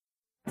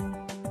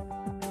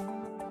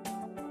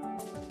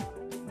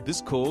This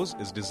course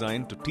is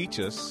designed to teach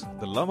us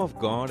the love of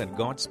God and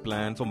God's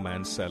plan for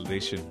man's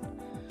salvation.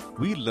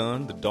 We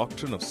learn the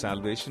doctrine of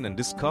salvation and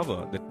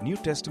discover that New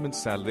Testament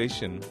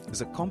salvation is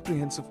a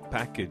comprehensive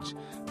package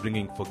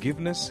bringing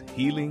forgiveness,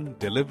 healing,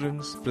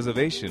 deliverance,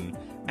 preservation,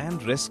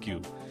 and rescue,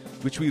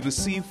 which we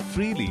receive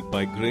freely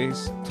by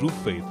grace through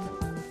faith.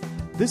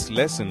 This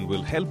lesson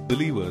will help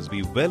believers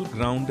be well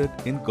grounded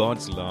in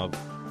God's love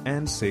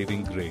and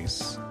saving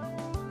grace.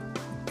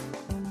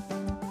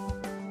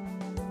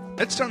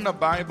 Let's turn our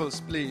Bibles,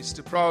 please,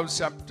 to Proverbs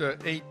chapter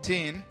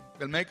 18.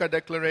 We'll make our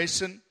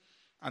declaration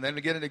and then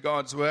we'll get into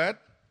God's Word.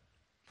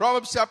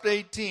 Proverbs chapter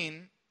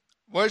 18,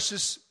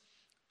 verses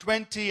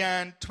 20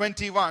 and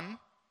 21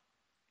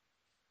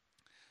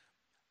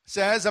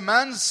 says, a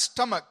man's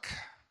stomach,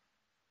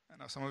 I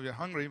know some of you are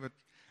hungry, but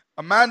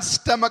a man's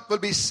stomach will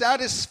be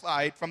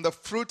satisfied from the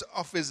fruit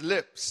of his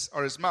lips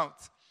or his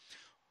mouth.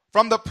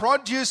 From the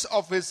produce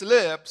of his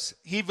lips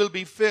he will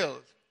be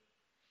filled.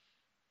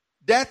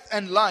 Death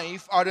and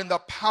life are in the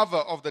power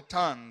of the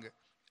tongue,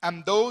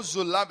 and those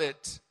who love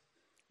it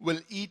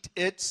will eat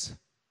its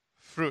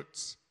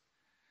fruits.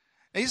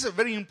 Now, this is a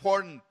very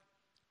important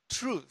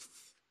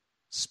truth,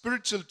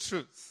 spiritual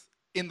truth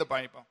in the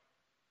Bible,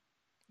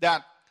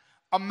 that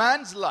a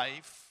man's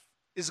life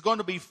is going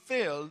to be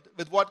filled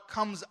with what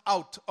comes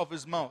out of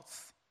his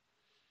mouth.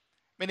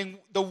 Meaning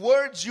the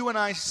words you and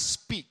I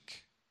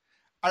speak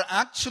are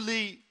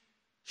actually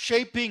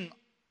shaping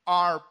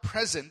our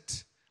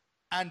present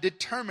and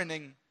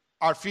determining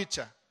our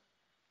future.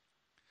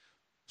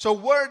 So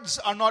words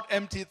are not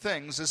empty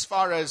things as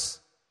far as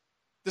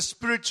the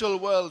spiritual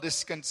world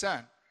is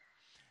concerned.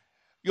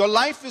 Your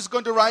life is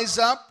going to rise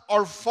up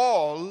or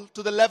fall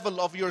to the level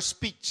of your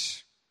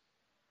speech.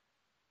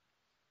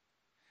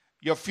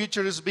 Your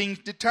future is being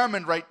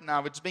determined right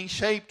now. It's being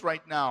shaped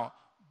right now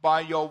by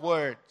your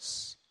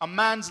words. A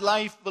man's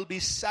life will be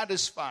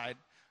satisfied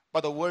by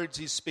the words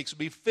he speaks, will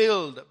be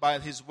filled by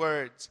his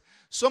words.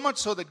 So much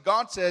so that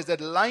God says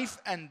that life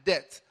and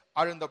death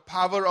are in the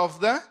power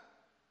of the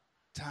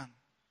tongue.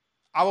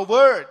 Our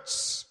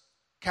words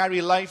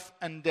carry life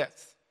and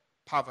death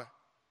power.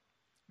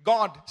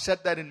 God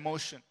set that in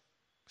motion.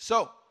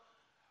 So,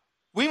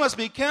 we must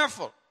be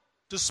careful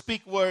to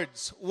speak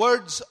words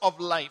of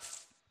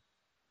life,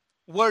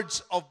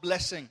 words of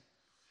blessing,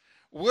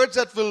 words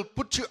that will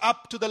put you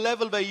up to the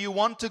level where you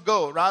want to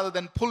go rather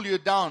than pull you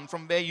down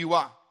from where you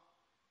are.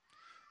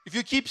 If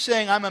you keep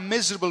saying, I'm a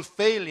miserable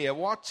failure,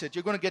 watch it.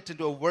 You're going to get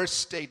into a worse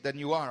state than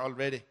you are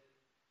already.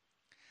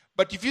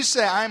 But if you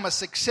say, I'm a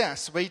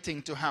success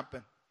waiting to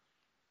happen,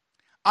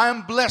 I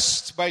am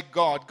blessed by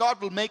God. God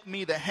will make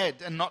me the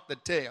head and not the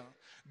tail.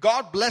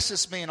 God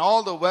blesses me in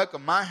all the work of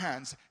my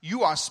hands.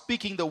 You are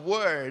speaking the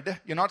word.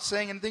 You're not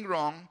saying anything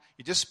wrong.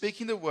 You're just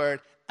speaking the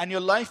word. And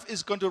your life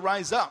is going to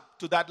rise up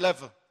to that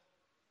level.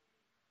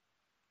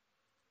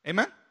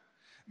 Amen?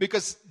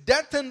 Because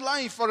death and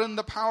life are in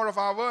the power of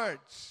our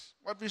words.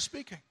 What we're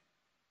speaking.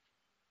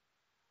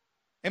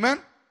 Amen?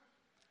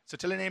 So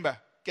tell your neighbor,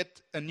 get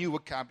a new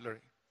vocabulary.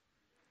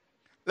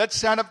 Let's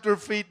stand up to our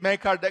feet,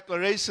 make our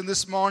declaration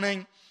this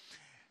morning.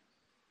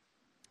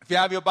 If you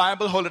have your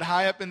Bible, hold it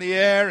high up in the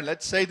air.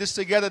 Let's say this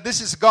together.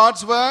 This is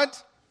God's word.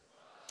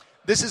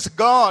 This is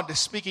God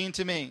speaking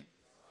to me.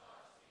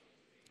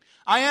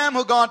 I am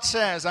who God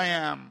says I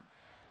am.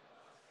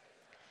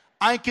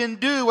 I can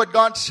do what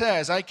God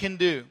says I can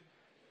do.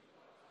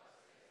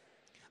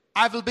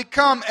 I will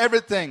become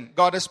everything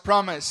God has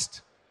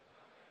promised.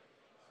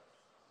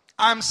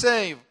 I am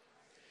saved,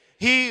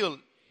 healed,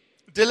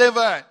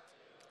 delivered,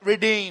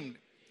 redeemed.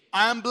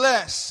 I am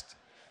blessed,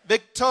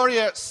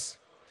 victorious,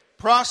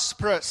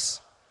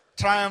 prosperous,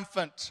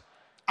 triumphant.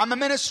 I'm a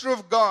minister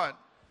of God,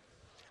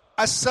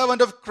 a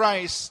servant of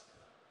Christ,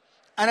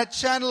 and a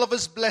channel of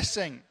His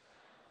blessing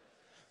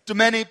to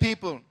many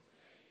people.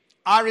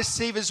 I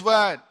receive His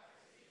word.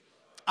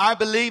 I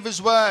believe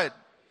His word.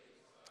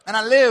 And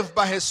I live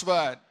by His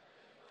word.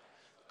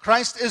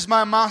 Christ is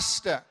my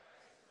master.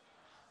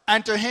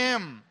 And to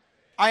Him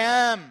I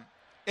am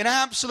in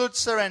absolute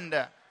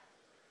surrender.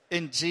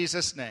 In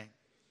Jesus' name,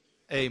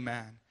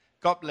 amen.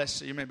 God bless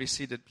you. You may be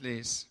seated,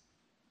 please.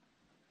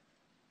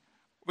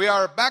 We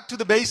are back to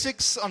the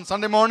basics on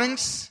Sunday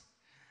mornings.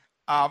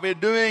 We're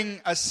doing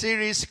a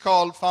series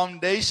called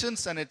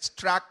Foundations, and it's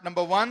track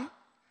number 1.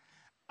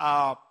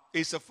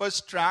 It's the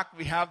first track.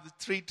 We have the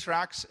 3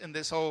 tracks in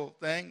this whole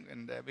thing,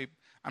 and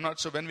I'm not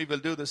sure when we will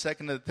do the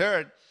second and the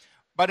third.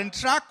 But in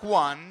track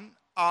 1,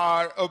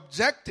 our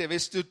objective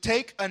is to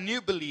take a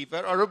new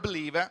believer or a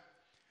believer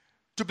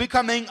to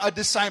becoming a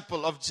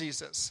disciple of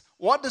Jesus.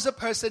 What does a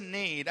person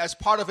need as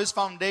part of his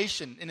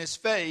foundation in his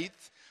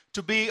faith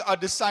to be a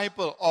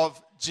disciple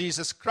of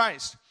Jesus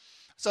Christ?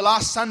 So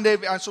last Sunday,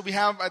 we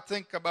have, I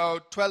think,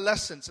 about 12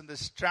 lessons in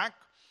this track.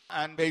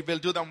 And we will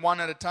do them one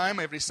at a time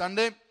every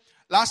Sunday.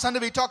 Last Sunday,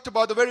 we talked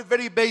about the very,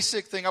 very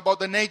basic thing about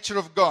the nature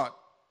of God.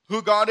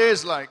 Who God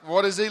is like.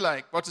 What is He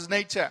like? What's His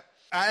nature?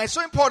 And it's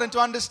so important to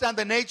understand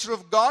the nature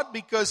of God,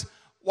 because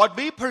what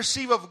we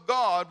perceive of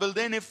God will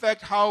then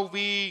affect how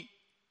we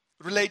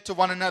relate to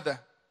one another.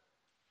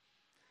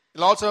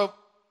 It'll also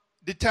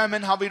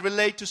determine how we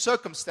relate to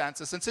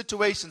circumstances and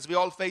situations we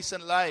all face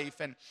in life,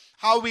 and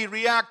how we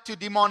react to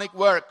demonic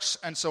works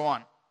and so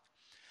on.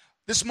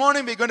 This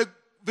morning we're going to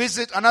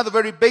visit another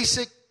very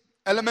basic,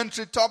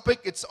 elementary topic.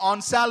 It's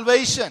on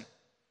salvation.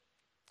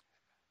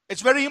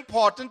 It's very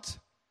important.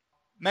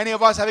 Many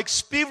of us have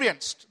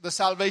experienced the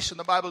salvation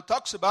the Bible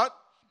talks about,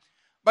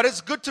 but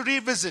it's good to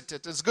revisit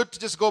it. It's good to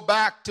just go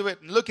back to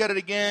it and look at it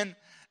again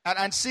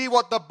and see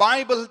what the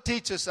Bible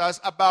teaches us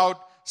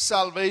about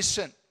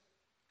salvation.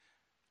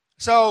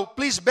 So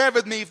please bear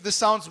with me if this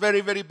sounds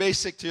very, very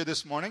basic to you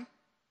this morning.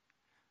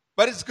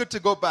 But it's good to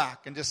go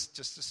back and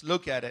just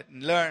look at it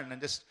and learn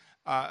and just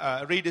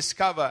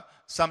rediscover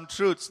some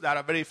truths that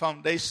are very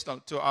foundational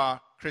to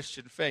our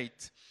Christian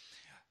faith.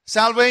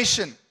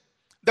 Salvation.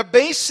 The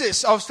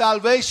basis of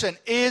salvation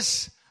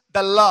is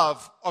the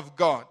love of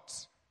God.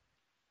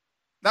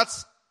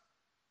 That's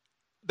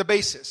the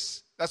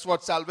basis. That's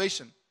what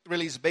salvation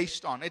really is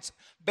based on. It's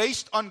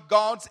based on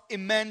God's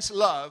immense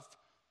love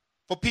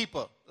for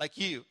people like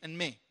you and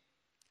me.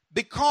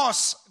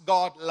 Because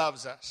God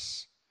loves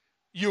us,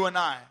 you and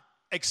I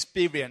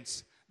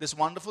experience this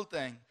wonderful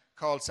thing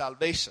called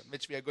salvation,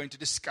 which we are going to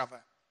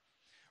discover.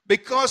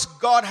 Because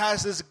God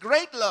has this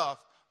great love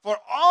for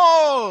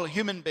all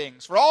human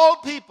beings, for all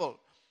people,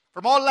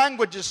 from all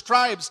languages,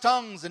 tribes,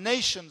 tongues, and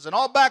nations, and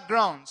all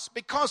backgrounds,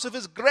 because of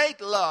His great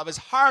love, His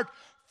heart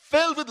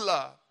filled with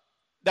love,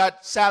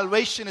 that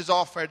salvation is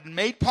offered and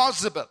made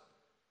possible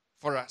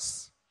for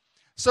us.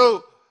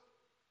 So,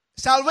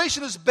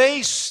 salvation is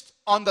based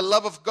on the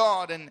love of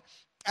God, and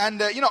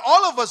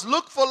all of us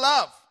look for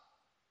love.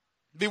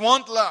 We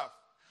want love.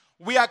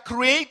 We are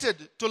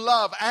created to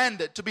love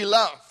and to be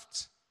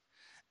loved.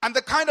 And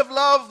the kind of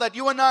love that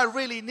you and I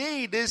really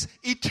need is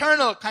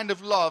eternal kind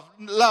of love.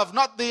 Love,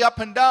 not the up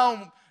and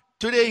down,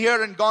 today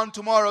here and gone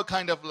tomorrow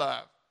kind of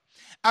love.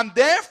 And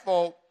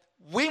therefore,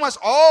 we must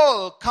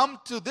all come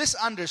to this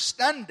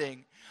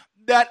understanding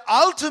that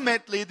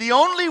ultimately the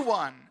only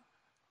one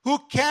who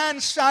can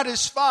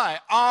satisfy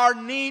our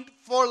need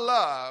for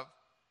love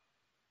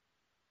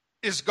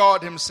is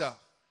God Himself.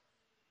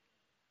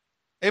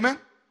 Amen?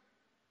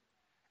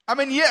 I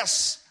mean,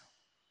 yes,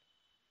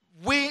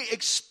 we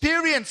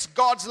experience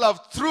God's love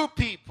through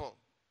people.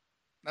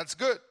 That's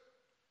good.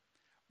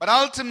 But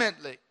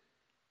ultimately,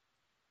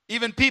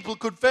 even people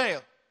could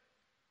fail.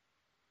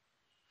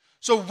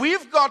 So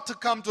we've got to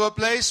come to a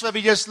place where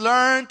we just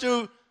learn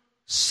to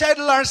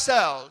settle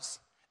ourselves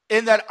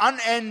in that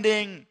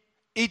unending,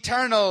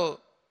 eternal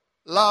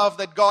love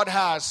that God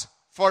has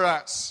for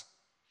us.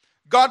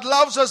 God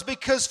loves us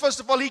because,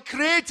 first of all, He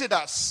created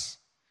us.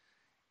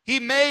 He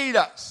made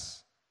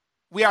us.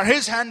 We are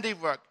His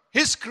handiwork,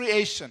 His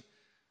creation.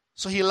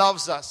 So He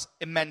loves us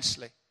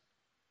immensely.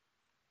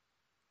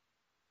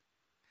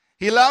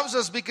 He loves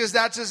us because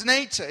that's His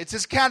nature. It's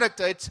His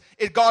character.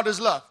 God is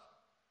love.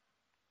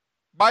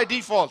 By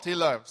default, He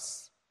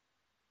loves.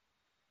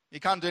 He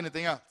can't do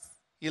anything else.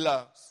 He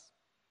loves.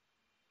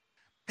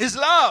 His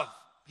love.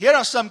 Here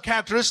are some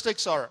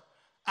characteristics or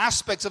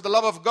aspects of the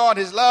love of God.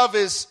 His love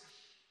is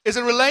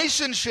a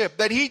relationship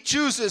that He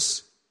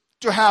chooses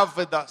to have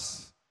with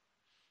us.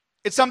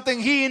 It's something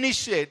He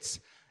initiates.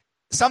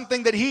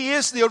 Something that He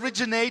is the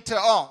originator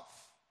of.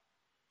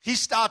 He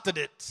started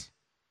it.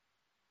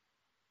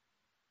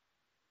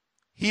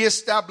 He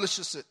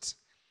establishes it.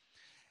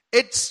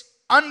 It's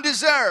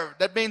undeserved.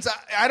 That means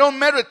I don't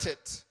merit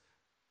it.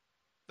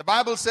 The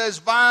Bible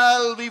says,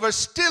 while we were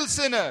still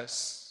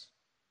sinners,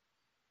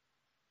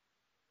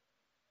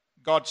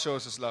 God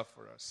shows His love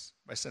for us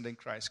by sending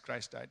Christ.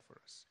 Christ died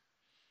for us.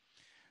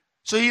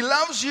 So He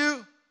loves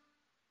you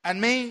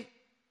and me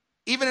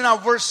even in our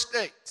worst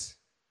state.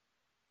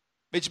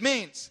 Which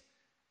means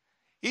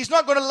He's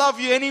not going to love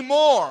you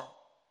anymore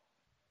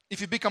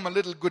if you become a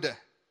little gooder.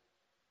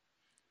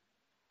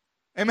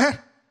 Amen?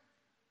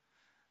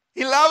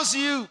 He loves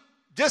you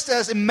just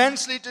as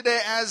immensely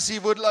today as He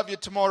would love you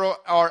tomorrow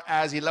or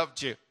as He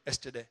loved you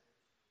yesterday.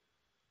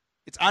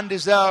 It's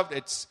undeserved.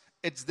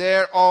 It's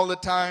there all the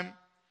time.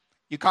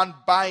 You can't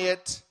buy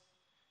it.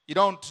 You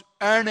don't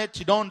earn it.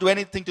 You don't do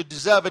anything to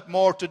deserve it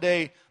more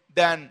today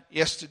than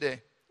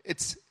yesterday.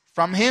 It's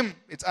from Him.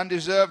 It's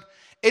undeserved.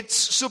 It's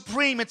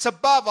supreme. It's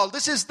above all.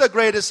 This is the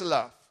greatest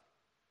love.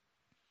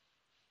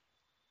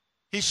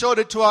 He showed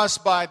it to us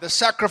by the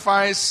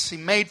sacrifice He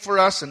made for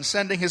us and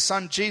sending His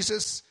Son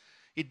Jesus.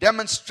 He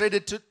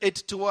demonstrated it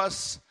to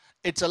us.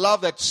 It's a love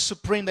that's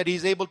supreme, that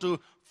He's able to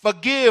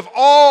forgive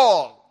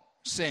all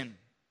sin.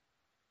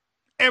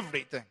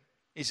 Everything.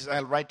 He says,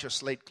 I'll write your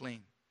slate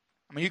clean.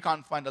 I mean, you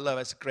can't find a love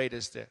as great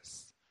as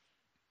this.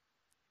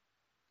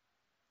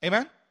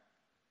 Amen?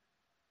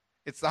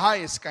 It's the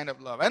highest kind of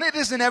love. And it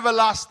is an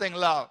everlasting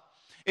love.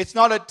 It's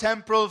not a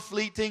temporal,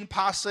 fleeting,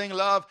 passing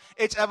love.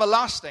 It's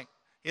everlasting.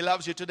 He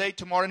loves you today,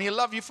 tomorrow, and He'll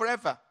love you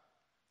forever.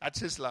 That's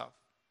His love.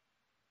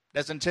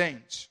 Doesn't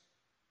change.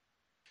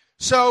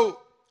 So,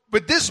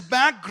 with this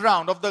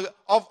background of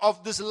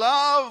this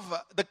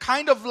love, the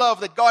kind of love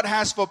that God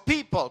has for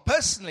people,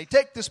 personally,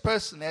 take this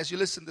personally as you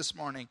listen this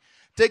morning.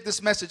 Take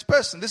this message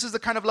personally. This is the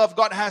kind of love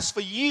God has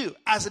for you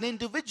as an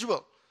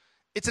individual.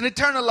 It's an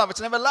eternal love. It's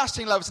an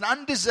everlasting love. It's an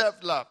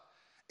undeserved love.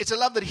 It's a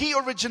love that He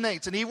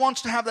originates, and He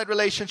wants to have that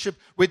relationship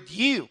with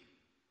you.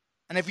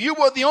 And if you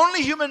were the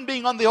only human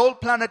being on the whole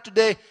planet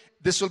today,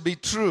 this will be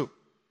true.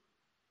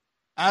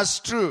 As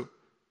true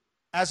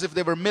as if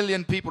there were a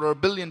million people or a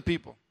billion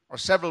people or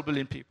several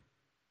billion people.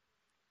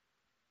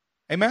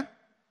 Amen?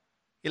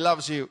 He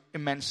loves you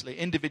immensely,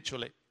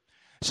 individually.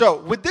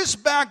 So, with this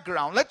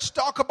background, let's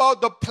talk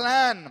about the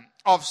plan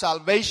of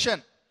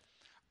salvation.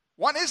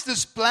 What is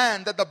this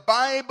plan that the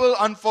Bible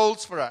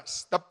unfolds for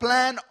us? The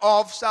plan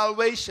of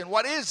salvation.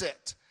 What is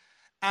it?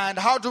 And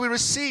how do we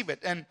receive it?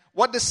 And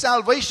what does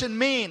salvation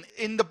mean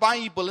in the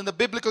Bible, in the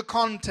biblical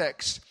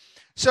context?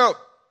 So,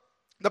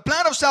 the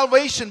plan of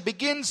salvation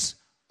begins,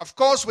 of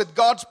course, with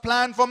God's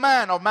plan for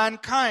man or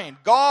mankind.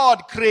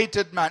 God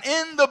created man.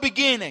 In the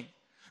beginning,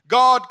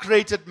 God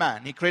created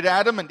man. He created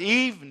Adam and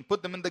Eve and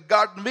put them in the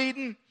Garden of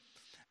Eden.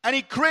 And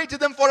He created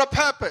them for a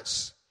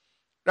purpose.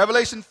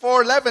 Revelation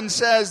 4:11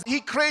 says,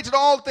 He created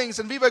all things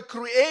and we were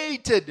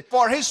created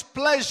for His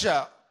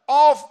pleasure.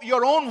 Of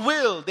your own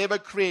will they were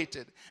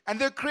created. And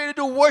they're created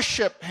to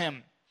worship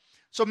Him.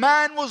 So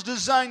man was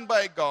designed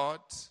by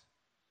God,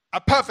 a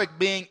perfect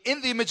being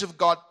in the image of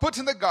God, put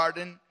in the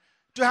garden,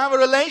 to have a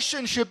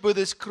relationship with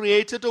His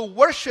Creator, to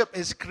worship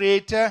His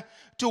Creator,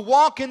 to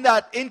walk in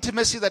that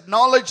intimacy, that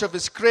knowledge of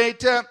His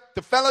Creator,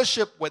 to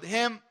fellowship with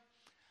Him,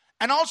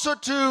 and also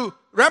to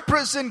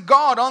represent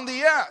God on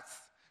the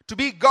earth, to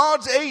be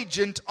God's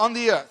agent on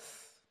the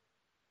earth,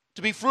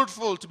 to be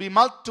fruitful, to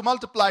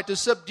multiply, to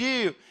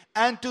subdue,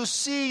 and to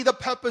see the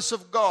purpose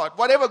of God,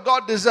 whatever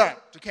God designed,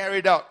 to carry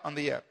it out on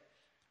the earth.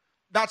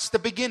 That's the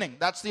beginning.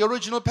 That's the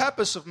original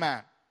purpose of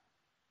man.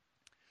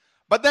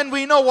 But then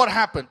we know what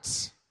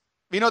happens.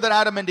 We know that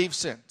Adam and Eve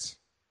sinned.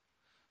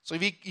 So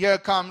here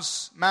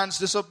comes man's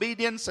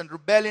disobedience and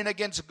rebellion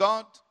against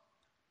God.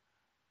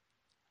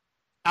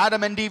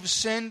 Adam and Eve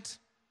sinned,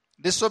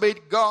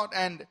 disobeyed God,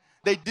 and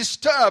they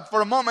disturbed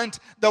for a moment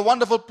the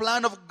wonderful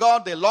plan of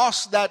God. They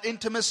lost that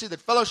intimacy,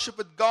 that fellowship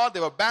with God. They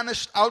were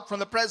banished out from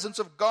the presence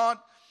of God.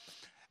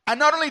 And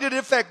not only did it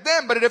affect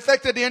them, but it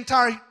affected the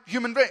entire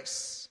human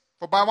race.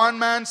 For by one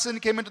man sin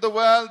came into the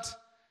world,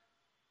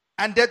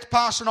 and death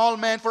passed on all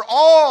men, for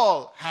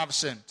all have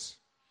sinned.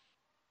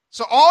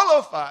 So all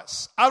of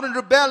us, out in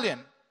rebellion,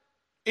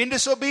 in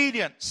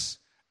disobedience,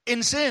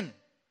 in sin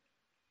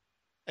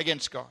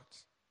against God.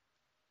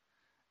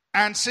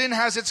 And sin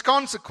has its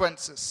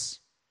consequences.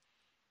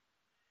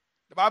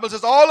 The Bible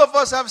says all of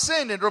us have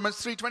sinned in Romans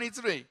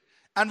 3:23.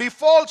 And we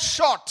fall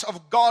short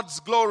of God's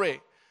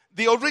glory,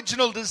 the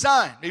original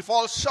design. We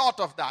fall short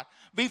of that.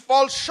 We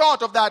fall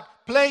short of that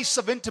place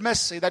of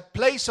intimacy, that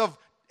place of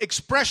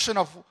expression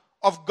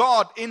of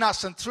God in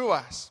us and through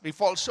us. We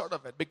fall short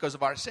of it because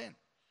of our sin.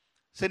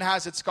 Sin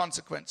has its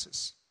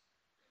consequences.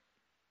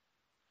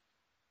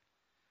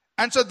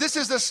 And so this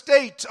is the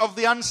state of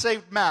the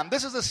unsaved man.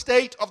 This is the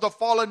state of the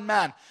fallen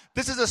man.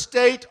 This is the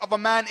state of a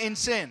man in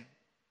sin.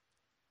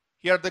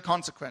 Here are the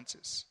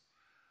consequences.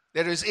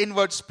 There is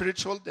inward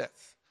spiritual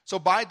death. So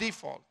by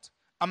default,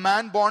 a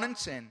man born in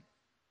sin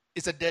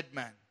is a dead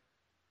man.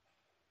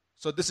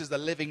 So this is the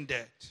living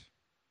dead.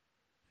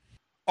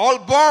 All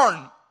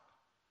born,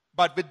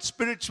 but with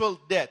spiritual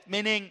death.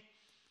 Meaning,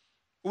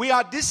 we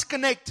are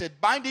disconnected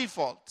by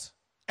default.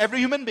 Every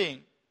human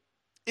being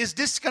is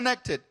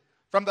disconnected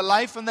from the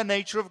life and the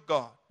nature of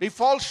God. We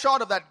fall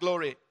short of that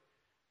glory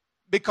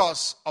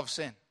because of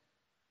sin.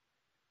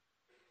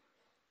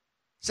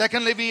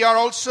 Secondly, we are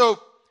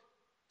also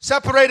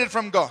separated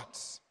from God.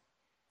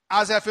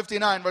 Isaiah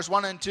 59 verse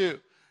 1 and 2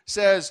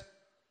 says,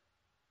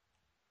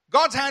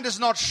 God's hand is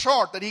not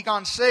short that He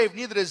can't save,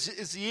 neither is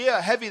His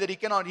ear heavy that He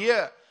cannot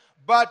hear.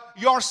 But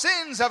your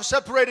sins have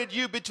separated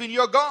you between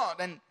your God,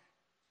 and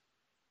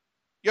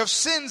your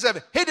sins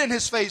have hidden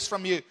His face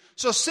from you.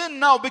 So sin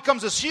now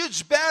becomes this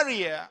huge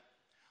barrier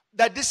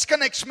that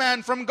disconnects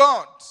man from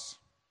God.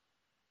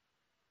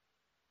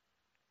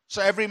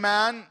 So every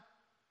man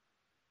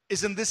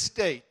is in this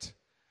state.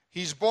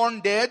 He's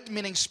born dead,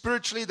 meaning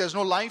spiritually there's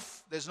no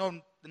life.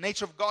 The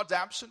nature of God's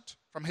absent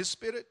from His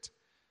spirit.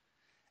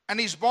 And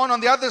he's born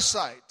on the other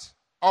side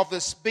of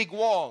this big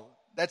wall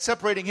that's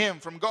separating him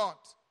from God.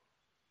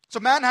 So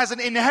man has an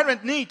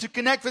inherent need to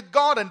connect with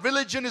God, and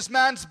religion is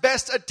man's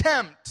best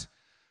attempt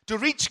to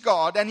reach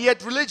God, and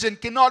yet religion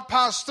cannot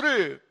pass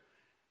through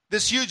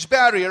this huge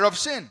barrier of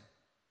sin.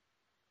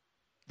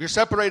 We're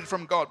separated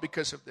from God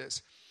because of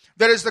this.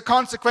 There is the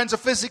consequence of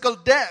physical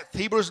death.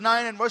 Hebrews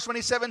 9 and verse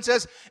 27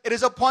 says, it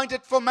is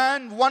appointed for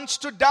man once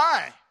to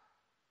die.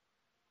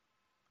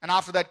 And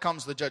after that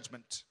comes the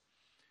judgment.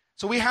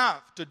 So we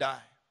have to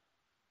die.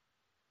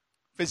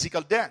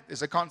 Physical death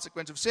is a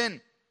consequence of sin.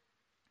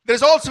 There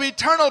is also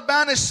eternal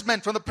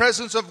banishment from the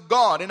presence of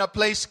God in a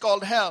place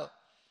called hell.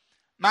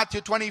 Matthew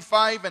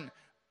 25 and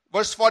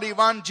verse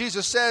 41,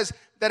 Jesus says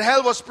that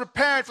hell was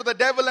prepared for the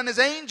devil and his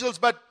angels,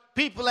 but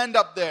people end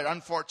up there,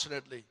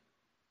 unfortunately,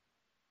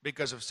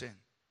 because of sin.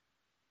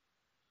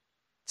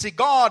 See,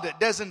 God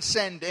doesn't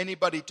send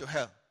anybody to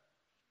hell.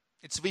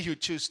 It's we who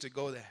choose to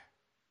go there.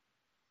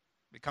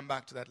 We'll come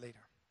back to that later.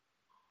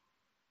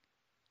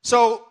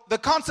 So the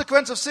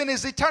consequence of sin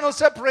is eternal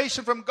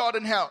separation from God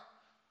in hell.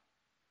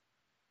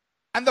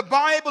 And the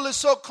Bible is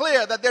so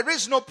clear that there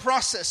is no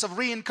process of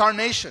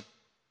reincarnation.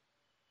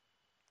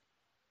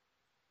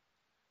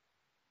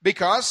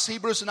 Because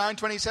Hebrews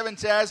 9:27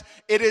 says,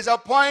 it is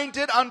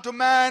appointed unto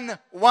man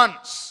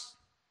once.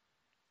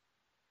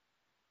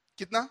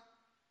 Kitna?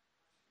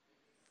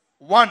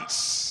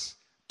 Once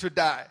to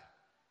die.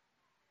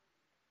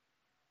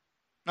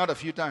 Not a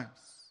few times.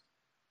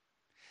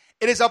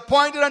 It is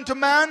appointed unto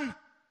man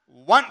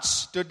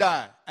once to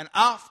die. And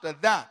after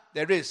that,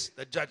 there is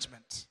the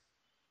judgment.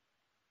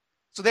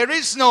 So there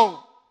is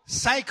no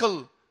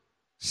cycle,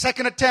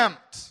 second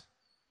attempt,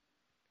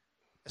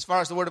 as far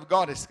as the Word of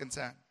God is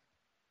concerned.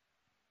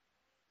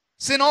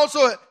 Sin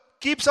also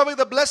keeps away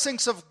the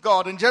blessings of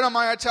God. In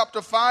Jeremiah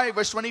chapter 5,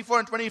 verse 24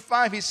 and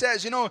 25, he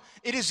says,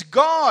 it is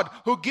God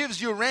who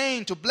gives you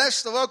rain to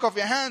bless the work of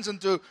your hands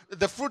and to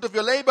the fruit of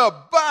your labor,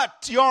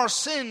 but your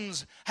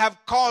sins have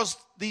caused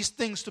these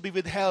things to be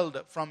withheld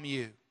from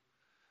you.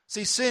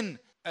 See, sin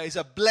is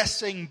a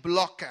blessing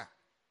blocker.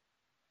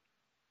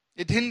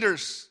 It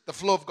hinders the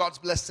flow of God's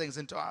blessings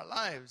into our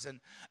lives.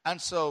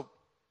 And so,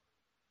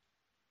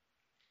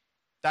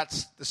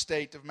 that's the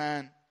state of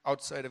man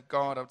outside of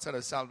God, outside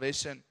of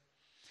salvation.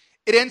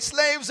 It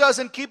enslaves us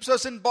and keeps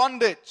us in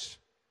bondage.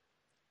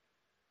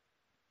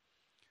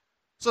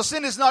 So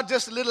sin is not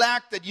just a little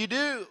act that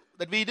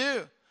we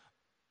do.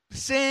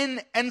 Sin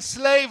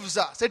enslaves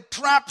us. It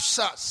traps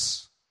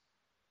us.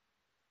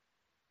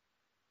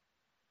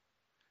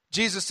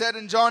 Jesus said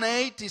in John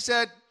 8, he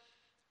said,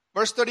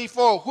 verse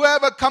 34,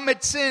 whoever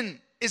commits sin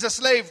is a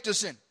slave to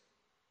sin.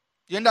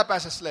 You end up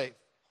as a slave.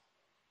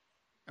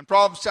 And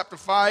Proverbs chapter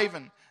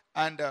 5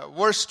 and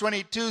verse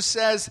 22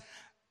 says,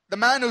 the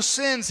man who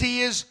sins,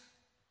 he is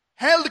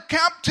held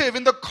captive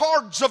in the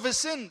cords of his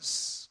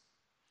sins.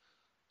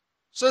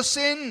 So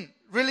sin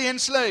really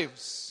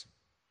enslaves.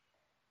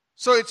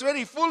 So it's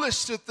very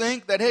foolish to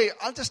think that, hey,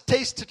 I'll just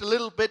taste it a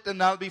little bit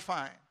and I'll be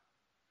fine.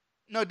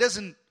 No, it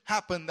doesn't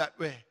happen that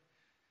way.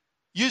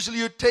 Usually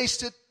you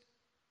taste it,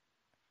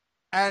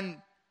 and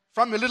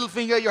from your little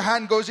finger, your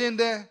hand goes in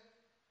there,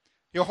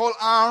 your whole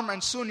arm,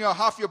 and soon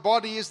half your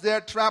body is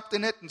there trapped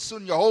in it, and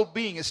soon your whole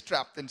being is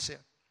trapped in sin.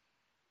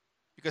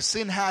 Because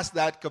sin has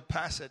that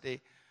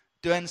capacity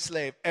to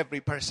enslave every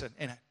person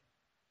in it.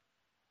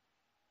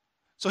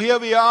 So here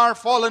we are,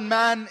 fallen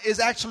man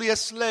is actually a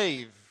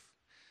slave.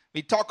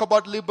 We talk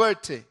about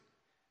liberty.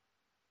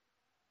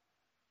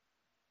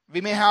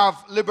 We may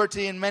have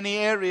liberty in many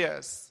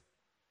areas.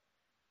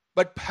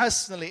 But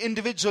personally,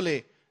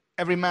 individually,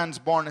 every man's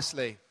born a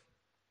slave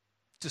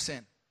to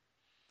sin.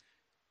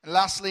 And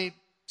lastly,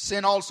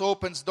 sin also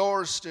opens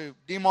doors to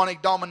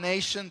demonic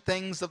domination,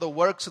 things of the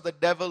works of the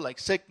devil like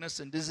sickness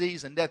and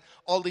disease and death.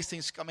 All these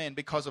things come in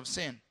because of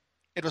sin.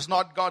 It was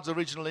not God's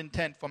original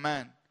intent for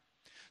man.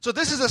 So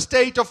this is a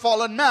state of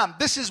fallen man.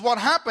 This is what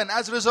happened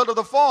as a result of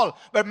the fall,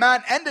 where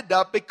man ended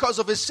up because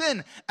of his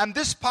sin. And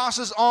this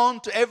passes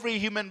on to every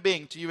human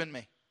being, to you and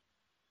me.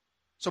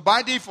 So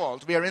by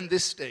default, we are in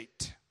this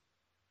state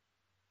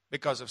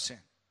because of sin.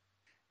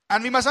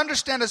 And we must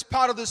understand as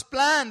part of this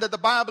plan that the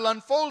Bible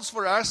unfolds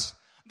for us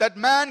that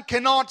man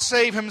cannot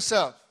save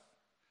himself.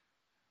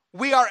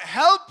 We are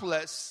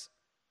helpless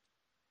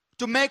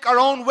to make our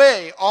own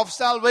way of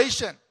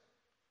salvation.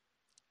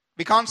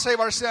 We can't save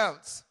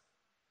ourselves.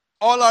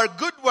 All our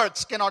good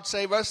works cannot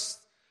save us,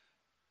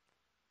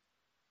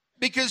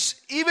 because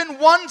even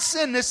one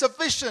sin is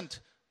sufficient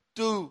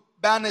to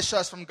banish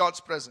us from God's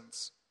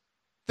presence.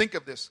 Think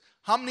of this.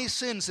 How many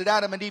sins did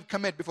Adam and Eve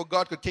commit before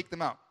God could kick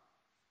them out?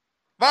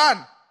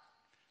 One.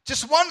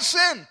 Just one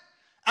sin.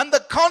 And the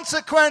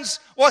consequence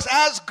was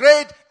as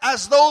great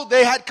as though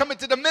they had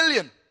committed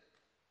 1,000,000.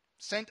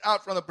 Sent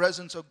out from the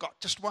presence of God.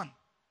 Just one.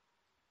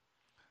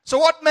 So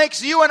what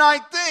makes you and I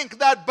think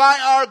that by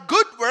our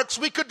good works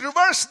we could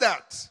reverse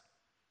that?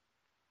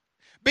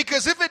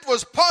 Because if it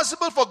was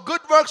possible for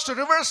good works to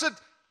reverse it,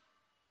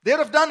 they'd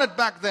have done it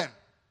back then.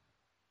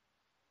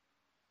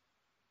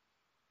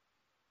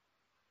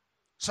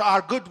 So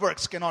our good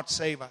works cannot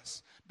save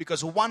us,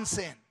 because one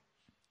sin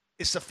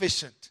is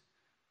sufficient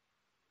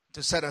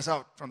to set us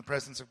out from the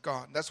presence of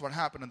God. That's what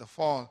happened in the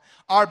fall.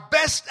 Our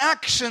best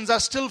actions are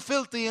still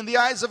filthy in the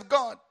eyes of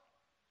God.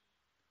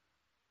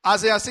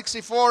 Isaiah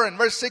 64 and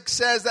verse 6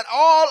 says that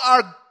all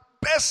our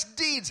best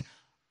deeds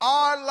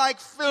are like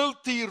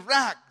filthy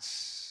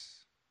rags.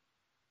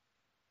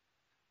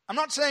 I'm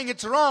not saying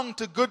it's wrong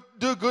to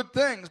do good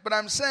things, but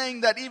I'm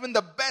saying that even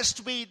the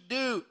best we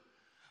do,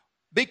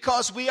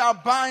 because we are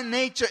by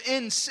nature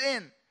in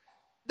sin,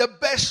 the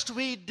best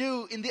we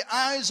do in the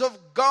eyes of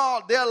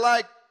God, they're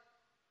like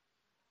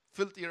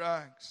filthy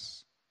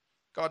rags.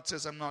 God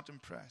says, I'm not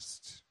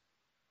impressed.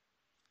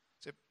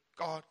 Say,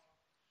 God,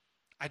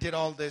 I did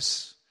all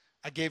this.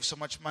 I gave so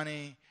much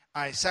money.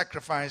 I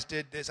sacrificed,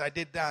 did this, I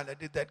did that, I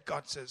did that.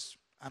 God says,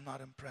 I'm not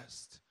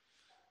impressed.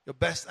 Your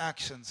best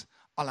actions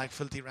are like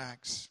filthy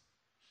rags.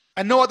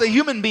 And no other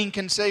human being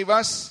can save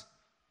us.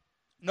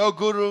 No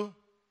guru,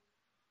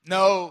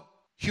 no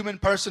human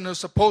person who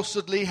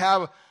supposedly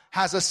have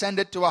has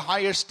ascended to a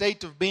higher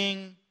state of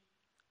being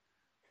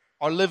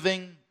or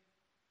living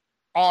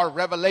or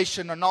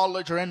revelation or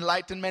knowledge or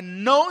enlightenment.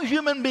 No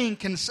human being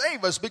can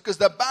save us because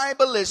the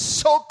Bible is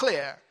so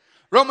clear.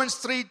 Romans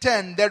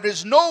 3:10, there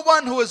is no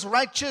one who is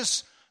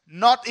righteous,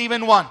 not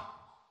even one.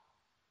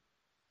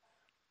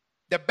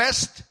 The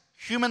best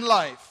human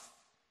life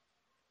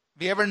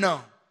we ever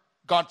know,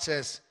 God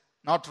says,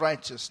 not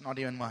righteous, not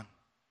even one,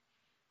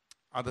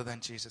 other than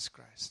Jesus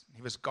Christ.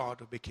 He was God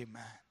who became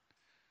man.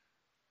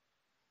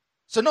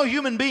 So no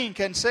human being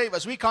can save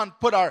us. We can't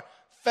put our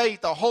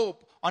faith or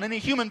hope on any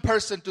human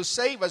person to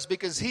save us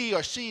because he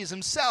or she is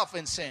himself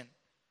in sin.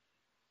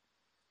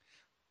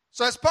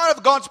 So as part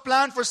of God's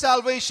plan for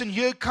salvation,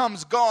 here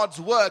comes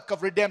God's work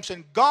of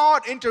redemption.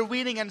 God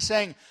intervening and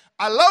saying,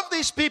 I love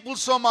these people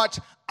so much,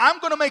 I'm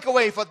going to make a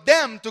way for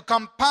them to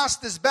come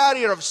past this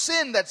barrier of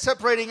sin that's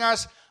separating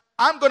us.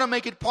 I'm going to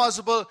make it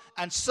possible.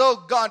 And so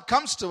God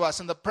comes to us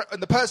in the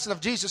person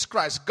of Jesus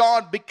Christ.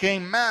 God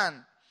became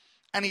man.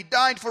 And he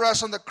died for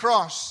us on the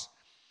cross.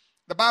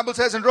 The Bible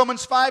says in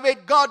Romans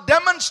 5:8, God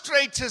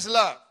demonstrates his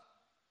love.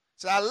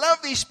 So I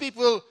love these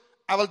people.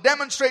 I will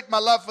demonstrate my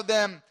love for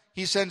them.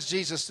 He sends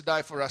Jesus to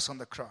die for us on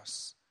the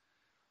cross.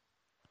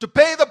 To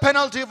pay the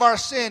penalty of our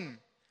sin.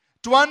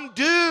 To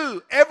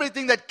undo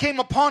everything that came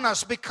upon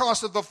us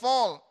because of the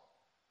fall.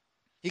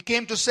 He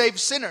came to save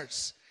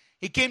sinners.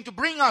 He came to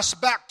bring us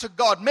back to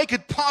God. Make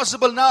it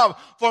possible now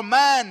for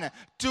man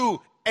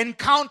to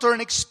encounter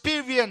and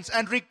experience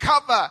and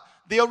recover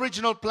the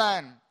original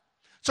plan.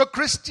 So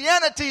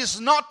Christianity is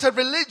not a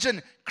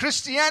religion.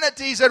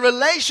 Christianity is a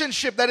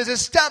relationship that is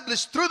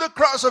established through the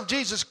cross of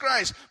Jesus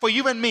Christ for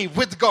you and me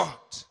with God.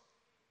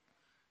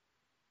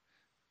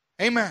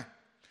 Amen.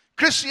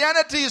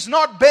 Christianity is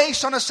not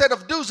based on a set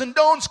of do's and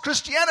don'ts.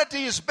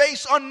 Christianity is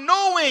based on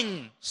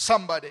knowing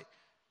somebody.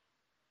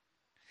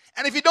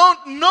 And if you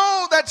don't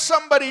know that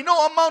somebody,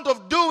 no amount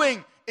of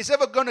doing is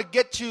ever going to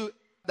get you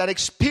that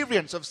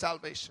experience of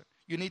salvation.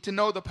 You need to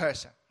know the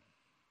person.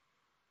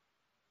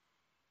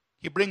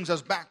 He brings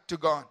us back to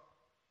God.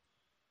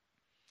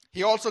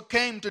 He also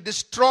came to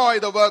destroy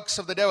the works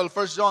of the devil.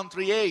 1 John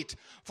 3:8.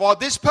 For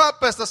this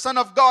purpose the Son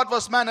of God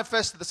was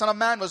manifested, the Son of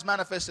Man was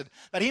manifested,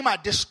 that he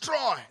might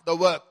destroy the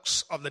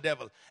works of the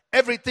devil.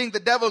 Everything the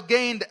devil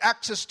gained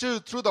access to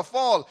through the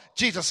fall,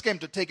 Jesus came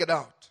to take it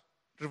out,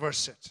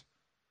 reverse it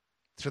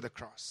through the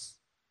cross.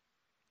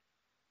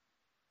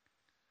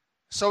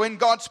 So in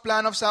God's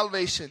plan of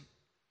salvation,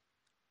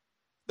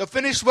 the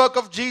finished work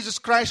of Jesus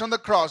Christ on the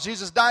cross.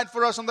 Jesus died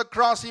for us on the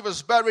cross. He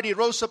was buried. He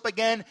rose up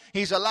again.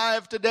 He's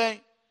alive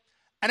today.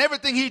 And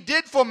everything he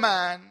did for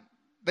man,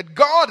 that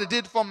God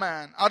did for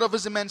man out of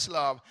his immense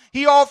love,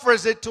 he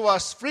offers it to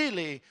us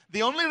freely.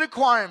 The only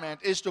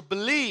requirement is to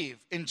believe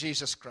in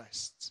Jesus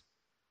Christ.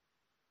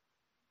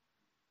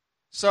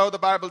 So the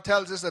Bible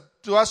tells us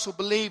that to us who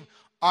believe,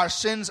 our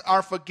sins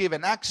are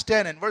forgiven. Acts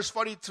 10 and verse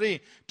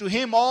 43. To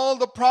him all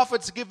the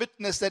prophets give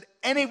witness that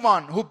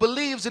anyone who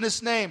believes in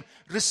his name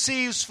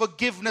receives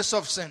forgiveness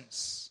of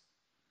sins.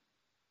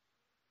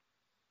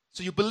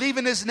 So you believe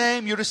in his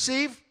name, you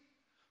receive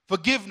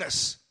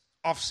forgiveness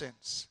of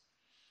sins.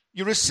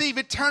 You receive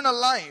eternal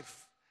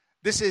life.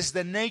 This is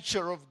the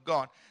nature of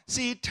God.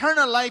 See,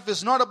 eternal life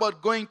is not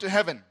about going to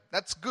heaven.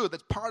 That's good,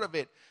 that's part of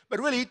it. But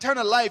really,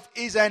 eternal life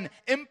is an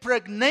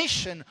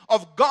impregnation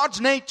of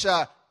God's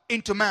nature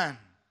into man.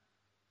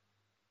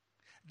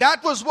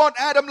 That was what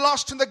Adam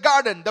lost in the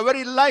garden. The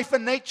very life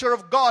and nature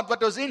of God,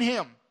 what was in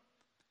him.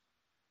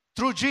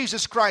 Through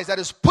Jesus Christ, that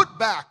is put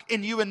back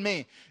in you and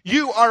me.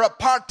 You are a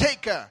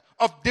partaker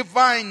of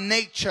divine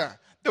nature.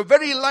 The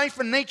very life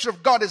and nature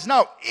of God is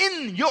now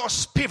in your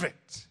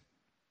spirit.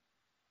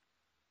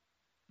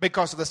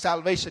 Because of the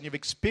salvation you've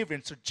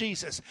experienced through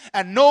Jesus.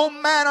 And no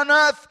man on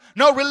earth,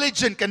 no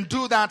religion can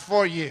do that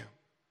for you.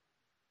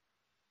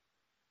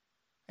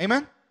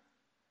 Amen?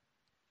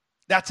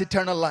 That's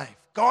eternal life.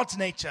 God's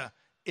nature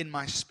in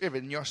my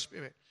spirit, in your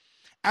spirit.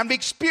 And we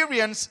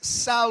experience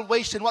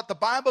salvation, what the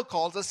Bible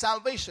calls a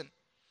salvation.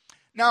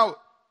 Now,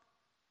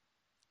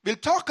 we'll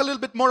talk a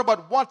little bit more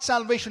about what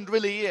salvation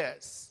really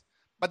is.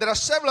 But there are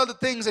several other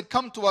things that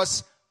come to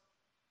us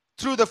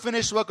through the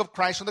finished work of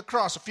Christ on the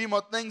cross. A few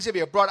more things here.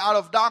 We are brought out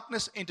of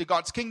darkness into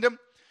God's kingdom,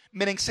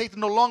 meaning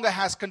Satan no longer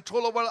has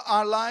control over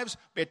our lives.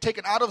 We are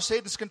taken out of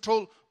Satan's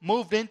control,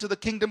 moved into the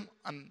kingdom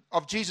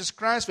of Jesus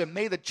Christ. We are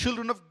made the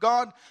children of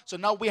God. So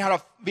now we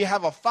have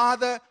a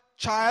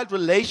father-child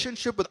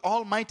relationship with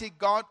Almighty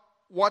God,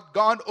 what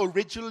God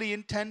originally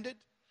intended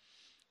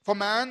for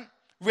man.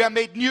 We are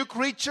made new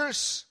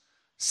creatures.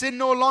 Sin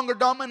no longer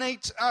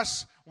dominates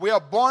us. We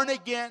are born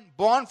again,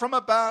 born from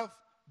above,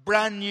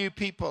 brand new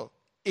people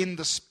in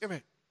the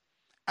Spirit.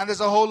 And there's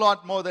a whole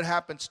lot more that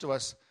happens to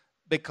us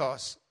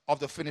because of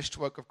the finished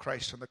work of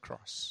Christ on the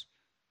cross.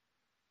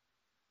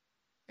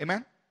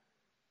 Amen?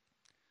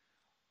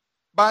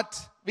 But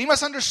we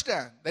must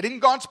understand that in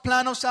God's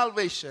plan of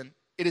salvation,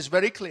 it is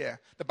very clear,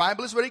 the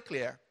Bible is very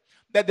clear,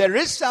 that there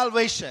is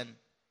salvation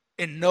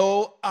in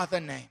no other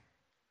name,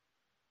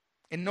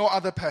 in no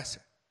other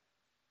person.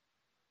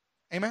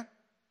 Amen?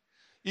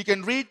 You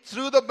can read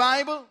through the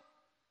Bible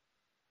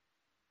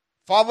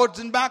forwards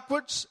and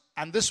backwards,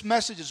 and this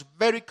message is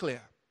very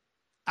clear.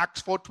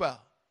 Acts 4:12.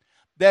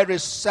 There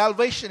is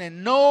salvation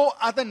in no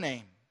other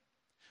name,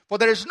 for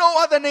there is no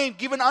other name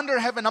given under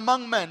heaven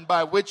among men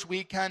by which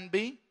we can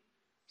be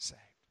saved.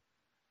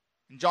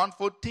 In John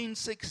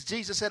 14:6,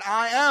 Jesus said,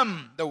 I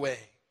am the way,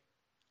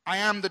 I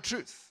am the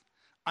truth,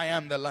 I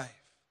am the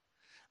life.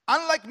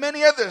 Unlike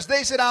many others,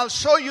 they said, I'll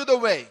show you the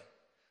way.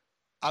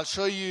 I'll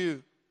show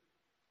you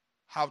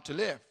how to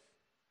live.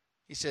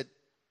 He said,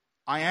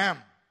 I am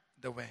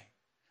the way.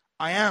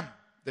 I am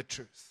the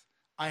truth.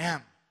 I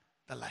am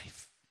the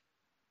life.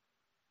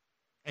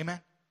 Amen.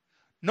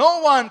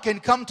 No one can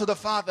come to the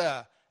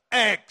Father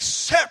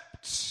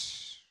except.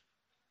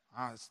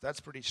 That's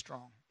pretty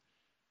strong.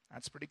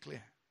 That's pretty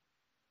clear.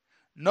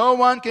 No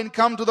one can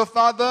come to the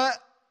Father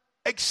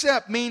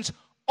except means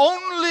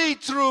only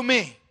through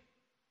me.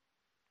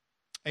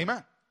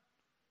 Amen.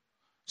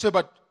 So,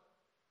 but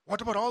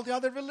what about all the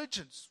other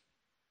religions?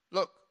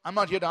 Look, I'm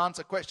not here to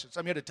answer questions.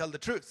 I'm here to tell the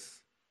truth.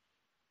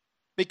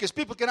 Because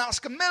people can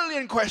ask a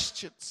million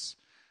questions.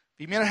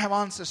 We may not have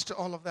answers to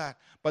all of that.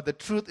 But the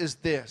truth is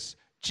this.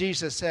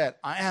 Jesus said,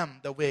 I am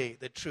the way,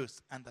 the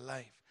truth, and the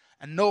life.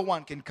 And no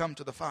one can come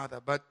to the Father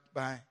but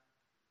by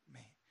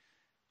me.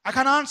 I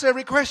can't answer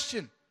every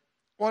question.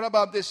 What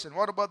about this and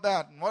what about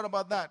that and what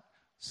about that?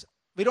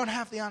 We don't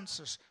have the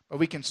answers, but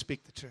we can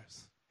speak the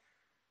truth.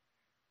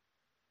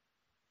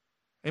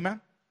 Amen?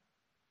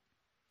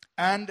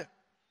 And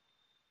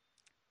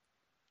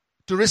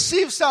to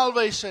receive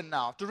salvation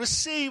now, to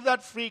receive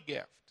that free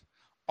gift,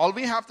 all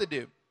we have to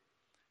do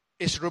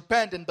is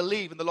repent and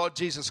believe in the Lord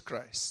Jesus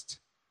Christ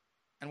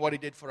and what He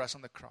did for us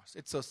on the cross.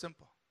 It's so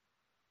simple.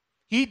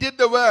 He did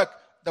the work.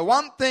 The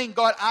one thing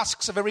God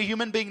asks of every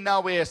human being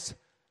now is,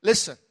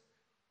 listen,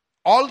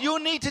 all you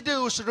need to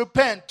do is to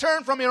repent,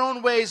 turn from your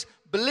own ways,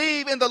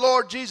 believe in the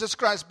Lord Jesus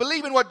Christ,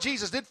 believe in what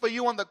Jesus did for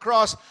you on the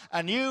cross,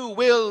 and you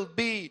will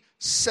be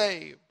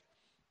saved.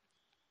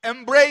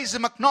 Embrace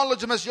Him,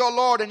 acknowledge Him as your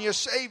Lord and your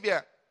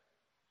Savior.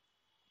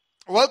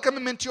 Welcome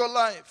Him into your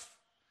life.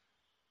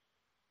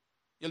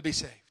 You'll be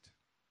saved.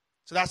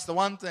 So that's the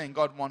one thing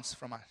God wants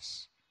from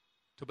us,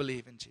 to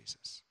believe in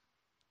Jesus.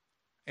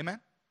 Amen?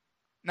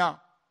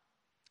 Now,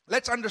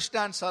 let's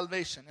understand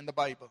salvation in the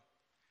Bible.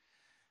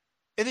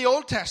 In the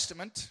Old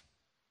Testament,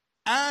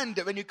 and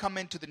when you come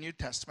into the New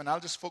Testament,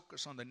 I'll just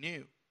focus on the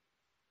New.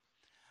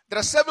 There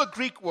are several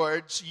Greek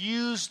words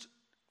used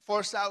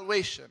for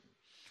salvation.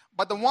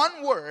 But the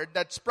one word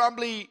that's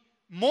probably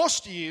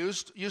most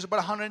used about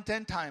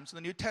 110 times in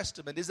the New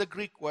Testament, is the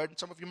Greek word, and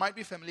some of you might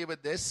be familiar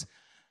with this,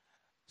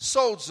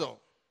 sozo.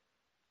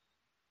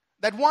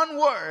 That one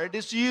word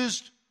is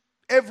used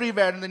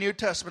everywhere in the New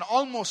Testament,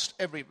 almost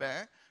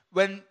everywhere,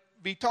 when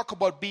we talk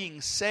about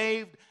being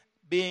saved,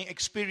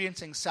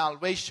 experiencing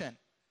salvation.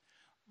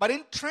 But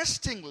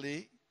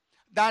interestingly,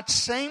 that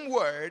same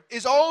word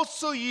is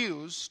also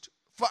used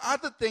for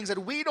other things that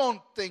we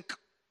don't think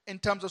in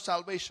terms of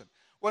salvation.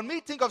 When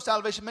we think of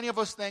salvation, many of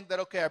us think that,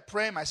 okay, I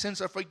pray, my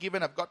sins are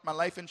forgiven, I've got my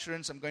life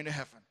insurance, I'm going to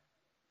heaven.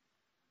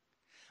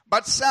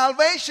 But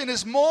salvation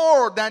is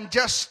more than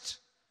just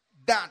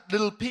that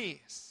little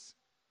piece.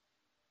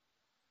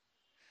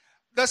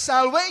 The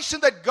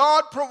salvation that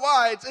God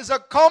provides is a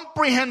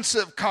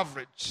comprehensive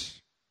coverage.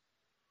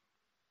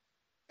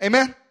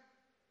 Amen?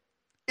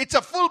 It's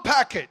a full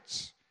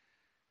package.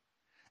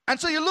 And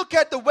so you look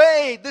at the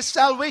way this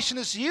salvation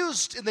is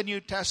used in the New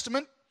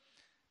Testament,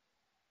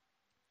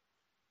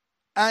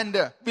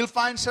 and we'll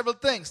find several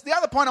things. The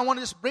other point I want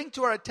to just bring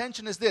to our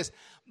attention is this,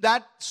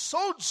 that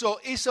sozo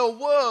is a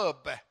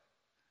verb.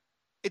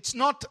 It's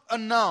not a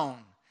noun.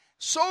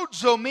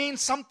 Sozo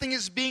means something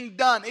is being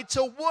done. It's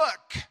a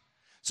work.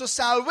 So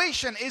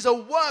salvation is a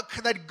work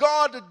that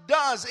God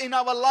does in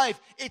our life.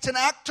 It's an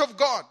act of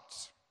God.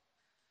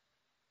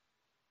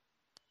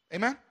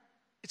 Amen?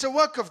 It's a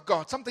work of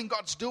God, something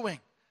God's doing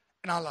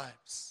in our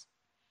lives.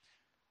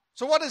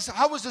 So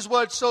how is this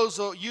word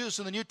sozo used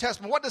in the New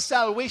Testament? What does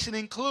salvation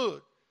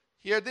include?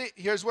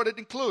 Here's what it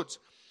includes.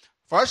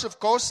 First, of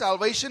course,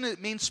 salvation,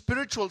 it means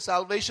spiritual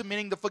salvation,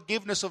 meaning the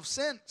forgiveness of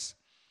sins.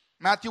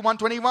 Matthew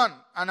 1:21.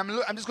 And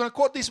I'm just going to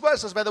quote these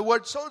verses where the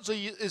word sozo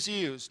is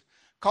used.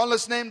 Call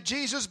His name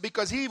Jesus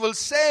because He will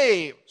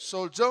save,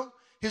 sozo,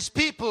 His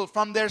people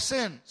from their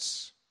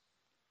sins.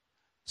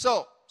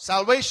 So,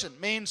 salvation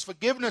means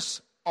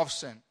forgiveness of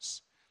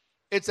sins.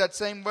 It's that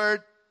same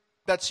word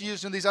that's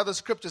used in these other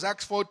scriptures,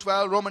 Acts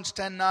 4:12, Romans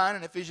 10:9,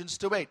 and Ephesians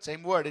 2:8.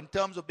 Same word in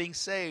terms of being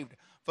saved,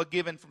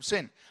 forgiven from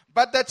sin.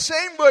 But that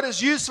same word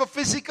is used for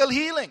physical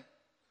healing.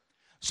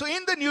 So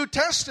in the New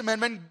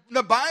Testament, when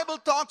the Bible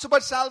talks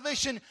about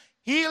salvation,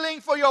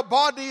 healing for your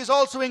body is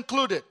also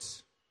included.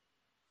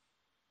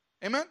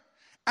 Amen?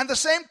 And the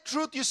same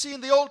truth you see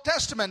in the Old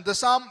Testament. The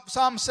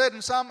psalmist said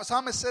in Psalm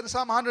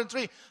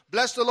 103,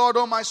 bless the Lord,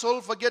 O my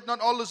soul, forget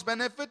not all His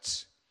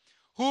benefits,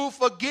 who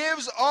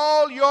forgives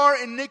all your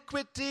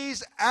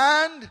iniquities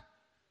and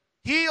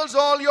heals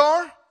all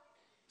your,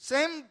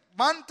 same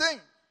one thing.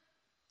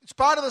 It's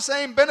part of the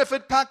same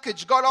benefit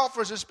package God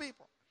offers His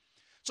people.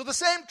 So the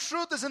same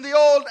truth is in the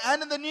Old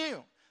and in the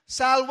New.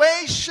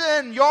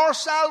 Salvation, your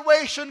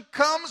salvation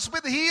comes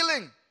with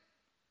healing.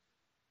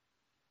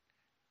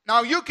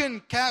 Now you can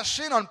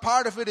cash in on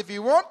part of it if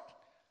you want,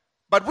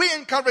 but we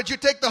encourage you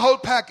take the whole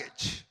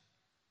package.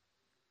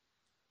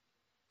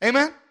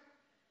 Amen?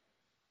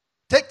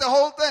 Take the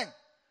whole thing.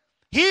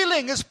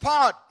 Healing is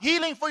part.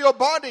 Healing for your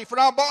body, for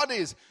our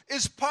bodies,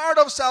 is part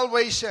of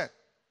salvation.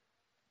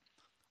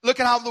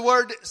 Look at how the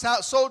word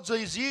sozo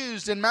is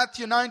used in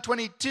Matthew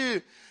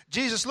 9:22.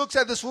 Jesus looks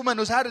at this woman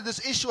who's had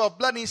this issue of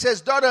blood and he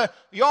says, daughter,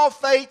 your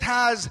faith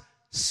has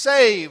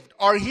saved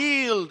or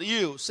healed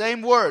you.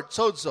 Same word,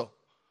 sozo.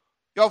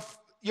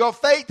 Your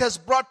faith has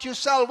brought you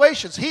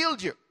salvation, it's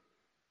healed you.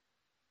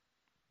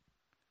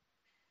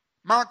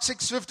 Mark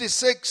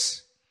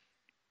 6:56.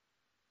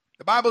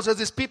 The Bible says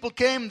these people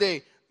came,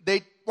 they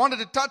wanted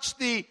to touch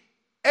the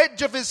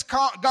edge of his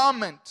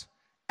garment.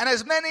 And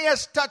as many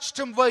as touched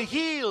him were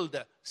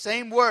healed.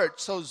 Same word,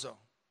 sozo.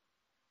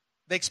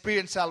 They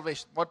experienced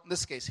salvation. What in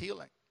this case?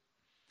 Healing.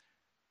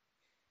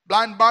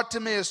 Blind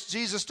Bartimaeus,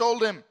 Jesus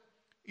told him,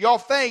 your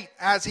faith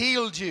has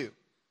healed you.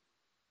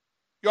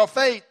 Your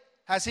faith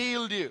has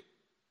healed you.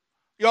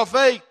 Your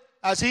faith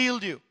has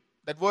healed you.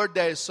 That word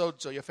there is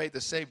sozo. Your faith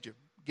has saved you,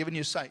 given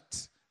you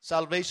sight.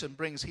 Salvation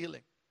brings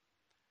healing.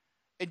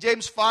 In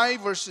James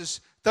 5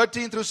 verses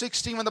 13 through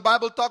 16, when the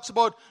Bible talks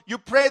about you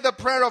pray the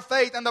prayer of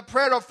faith and the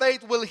prayer of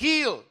faith will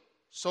heal,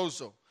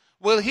 sozo,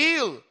 will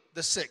heal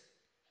the sick.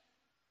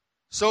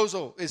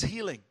 Sozo is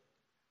healing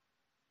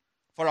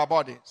for our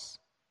bodies.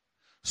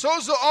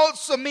 Sozo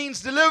also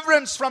means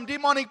deliverance from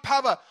demonic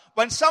power.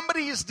 When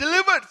somebody is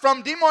delivered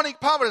from demonic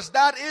powers,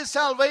 that is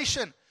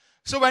salvation.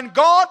 So when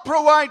God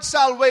provides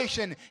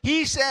salvation,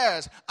 He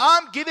says,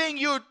 I'm giving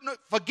you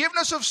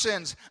forgiveness of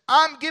sins.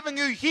 I'm giving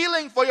you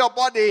healing for your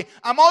body.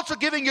 I'm also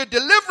giving you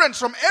deliverance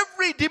from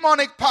every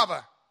demonic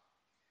power.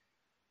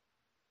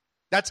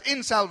 That's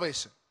in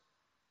salvation.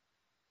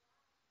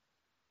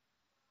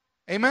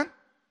 Amen?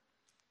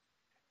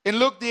 In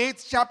Luke the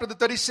 8th chapter, the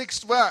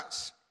 36th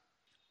verse,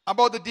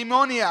 about the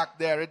demoniac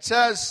there, it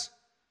says,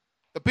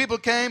 the people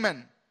came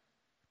and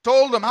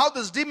told them how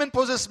this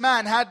demon-possessed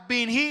man had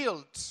been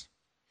healed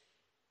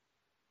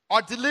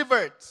or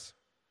delivered.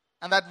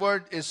 And that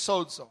word is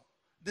sozo.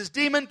 This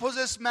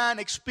demon-possessed man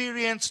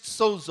experienced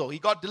sozo. He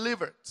got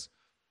delivered.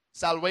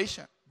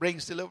 Salvation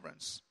brings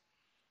deliverance.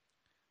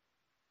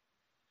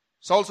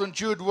 It's also in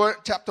Jude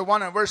chapter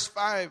 1 and verse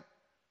 5.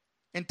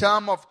 In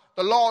terms of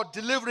the Lord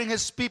delivering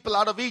His people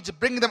out of Egypt,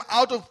 bringing them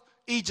out of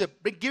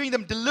Egypt, giving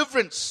them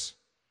deliverance.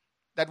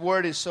 That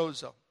word is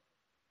sozo.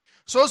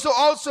 Sozo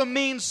also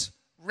means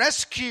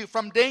rescue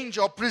from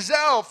danger or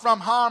preserve from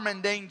harm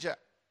and danger.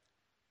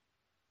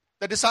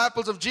 The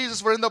disciples of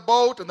Jesus were in the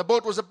boat and the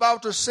boat was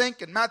about to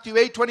sink. In Matthew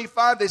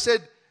 8:25 they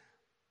said,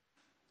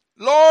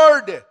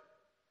 Lord,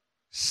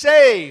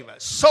 save,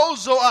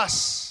 sozo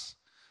us.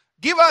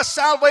 Give us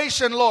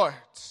salvation, Lord.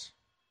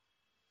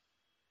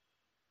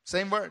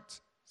 Same word,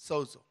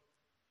 sozo.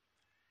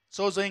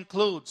 Sozo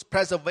includes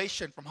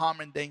preservation from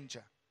harm and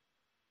danger.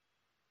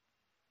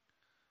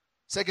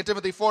 2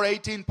 Timothy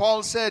 4:18,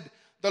 Paul said,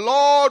 the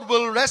Lord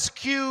will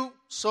rescue,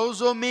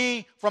 sozo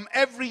me, from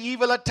every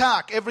evil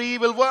attack, every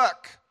evil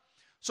work.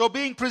 So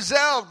being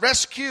preserved,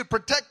 rescued,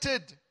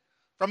 protected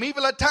from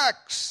evil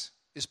attacks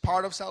is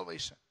part of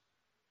salvation.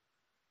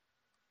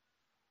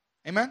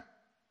 Amen?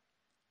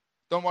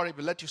 Don't worry,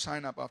 we'll let you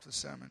sign up after the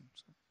sermon.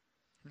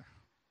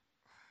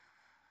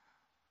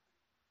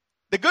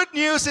 The good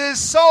news is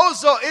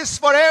sozo is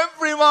for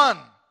everyone.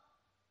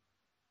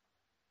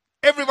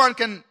 Everyone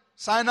can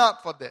sign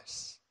up for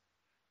this.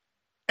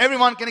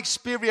 Everyone can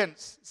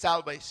experience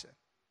salvation.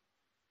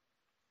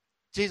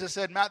 Jesus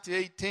said, Matthew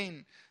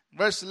 18,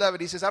 verse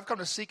 11, He says, I've come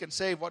to seek and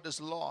save what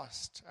is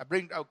lost.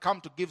 I've come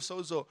to give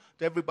sozo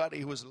to everybody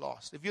who is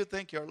lost. If you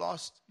think you're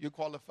lost, you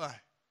qualify.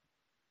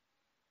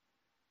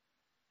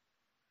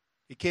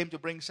 He came to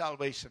bring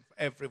salvation for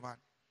everyone.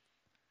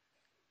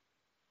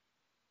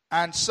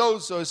 And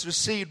sozo is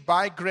received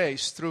by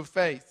grace through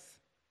faith.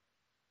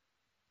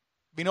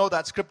 We know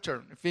that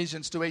scripture,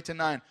 Ephesians 2:8 and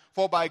 9.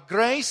 For by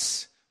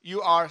grace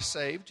you are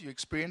saved, you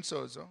experience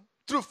sozo,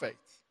 through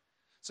faith.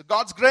 So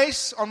God's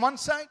grace on one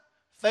side,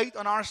 faith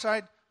on our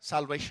side,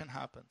 salvation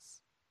happens.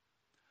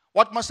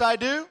 What must I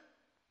do?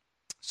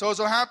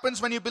 Sozo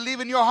happens when you believe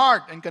in your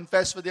heart and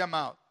confess with your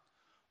mouth.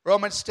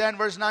 Romans 10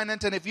 verse 9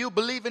 and 10. If you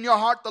believe in your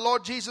heart the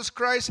Lord Jesus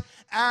Christ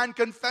and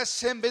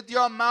confess Him with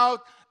your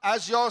mouth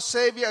as your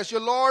Savior, as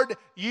your Lord,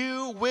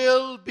 you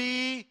will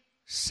be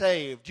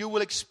saved. You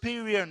will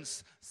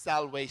experience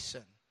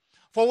salvation.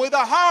 For with the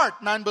heart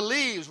man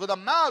believes, with the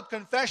mouth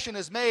confession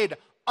is made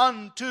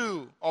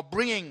unto or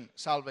bringing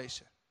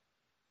salvation.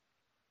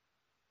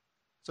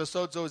 So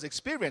sozo is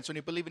experienced when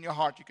you believe in your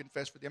heart, you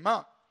confess with your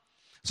mouth.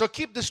 So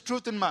keep this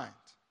truth in mind.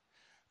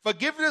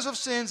 Forgiveness of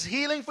sins,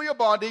 healing for your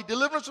body,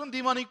 deliverance from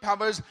demonic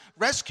powers,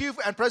 rescue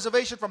and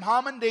preservation from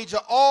harm and danger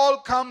all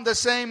come the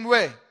same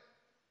way.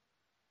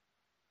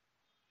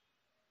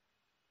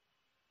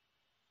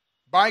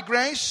 By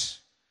grace,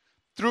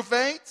 through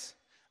faith,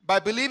 by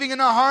believing in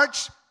our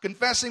hearts,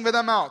 confessing with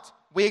our mouth,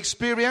 we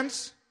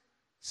experience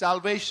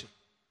salvation.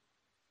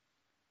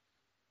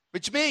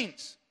 Which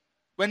means,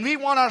 when we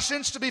want our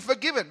sins to be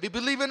forgiven, we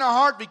believe in our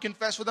heart, we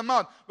confess with the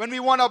mouth. When we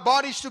want our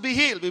bodies to be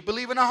healed, we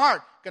believe in our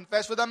heart,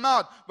 confess with the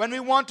mouth. When we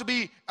want to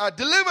be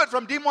delivered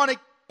from demonic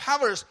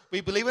powers,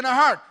 we believe in our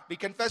heart, we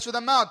confess with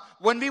the mouth.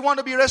 When we want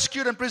to be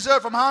rescued and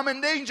preserved from harm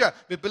and danger,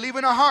 we believe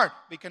in our heart,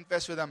 we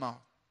confess with our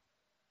mouth.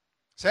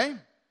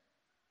 Same.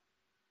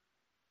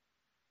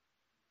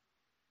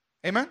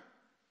 Amen?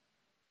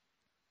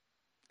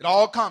 It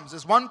all comes.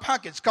 This one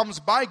package comes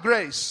by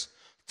grace,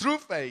 through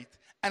faith,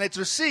 and it's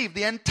received.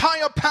 The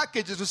entire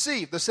package is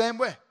received the same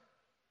way.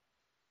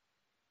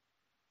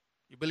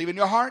 You believe in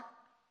your heart,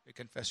 you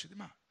confess with your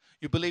mouth.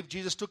 You believe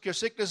Jesus took your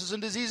sicknesses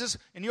and diseases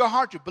in your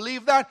heart. You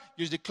believe that,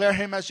 you declare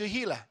Him as your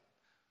healer.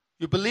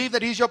 You believe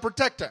that He's your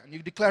protector, and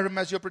you declare Him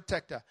as your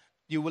protector.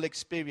 You will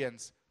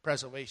experience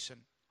preservation,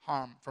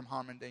 from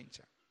harm and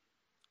danger.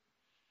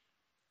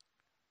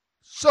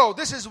 So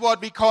this is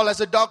what we call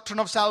as a doctrine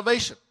of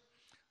salvation.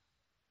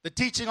 The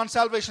teaching on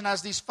salvation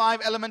has these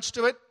 5 elements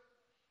to it.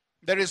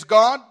 There is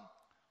God,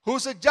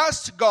 who's a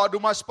just God who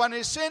must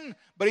punish sin,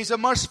 but He's a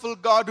merciful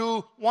God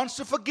who wants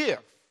to forgive.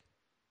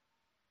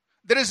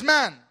 There is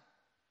man.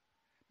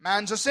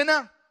 Man's a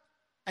sinner,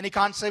 and he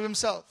can't save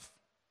himself.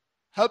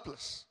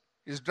 Helpless.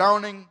 He's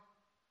drowning,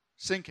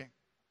 sinking.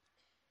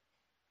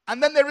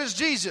 And then there is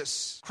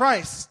Jesus,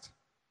 Christ.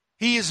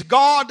 He is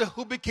God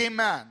who became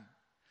man,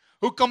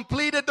 who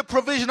completed the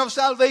provision of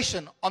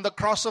salvation on the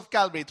cross of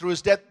Calvary through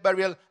His death,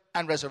 burial,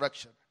 and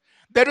resurrection.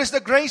 There is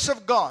the grace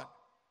of God.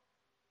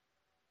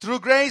 Through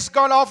grace,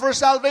 God offers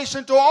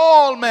salvation to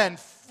all men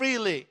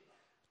freely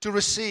to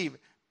receive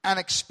and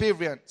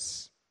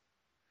experience.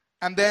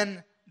 And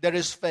then there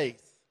is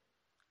faith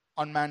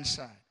on man's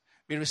side.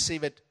 We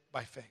receive it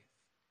by faith.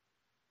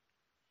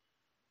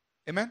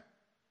 Amen?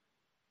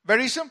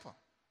 Very simple.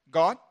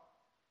 God,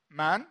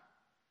 man,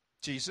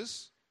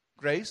 Jesus,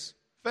 grace,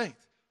 faith.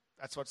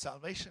 That's what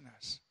salvation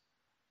is.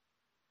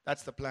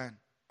 That's the plan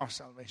of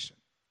salvation.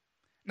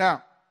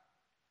 Now,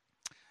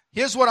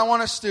 here's what I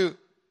want us to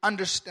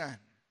understand.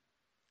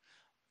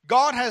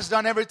 God has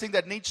done everything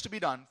that needs to be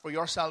done for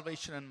your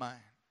salvation and mine.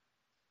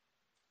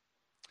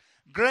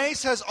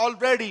 Grace has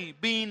already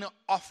been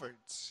offered.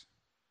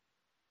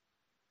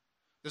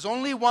 There's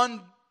only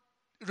one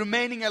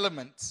remaining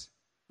element,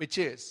 which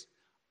is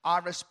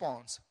our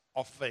response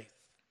of faith.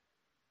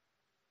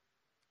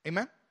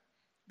 Amen?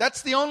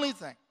 That's the only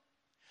thing.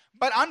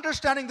 But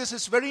understanding this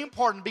is very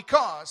important,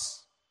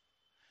 because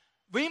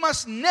we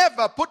must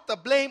never put the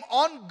blame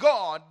on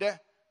God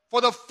for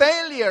the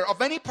failure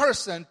of any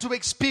person to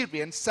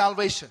experience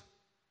salvation.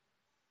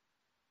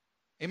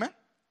 Amen?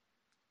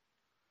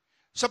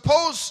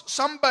 Suppose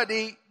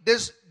somebody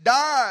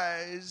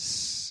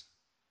dies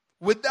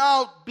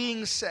without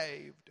being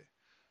saved.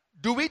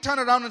 Do we turn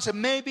around and say,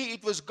 maybe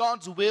it was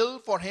God's will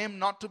for him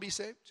not to be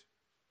saved?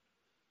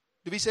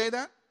 Do we say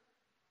that?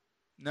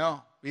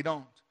 No, we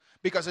don't.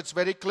 Because it's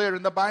very clear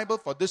in the Bible,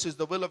 for this is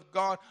the will of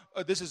God,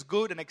 this is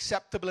good and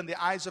acceptable in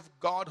the eyes of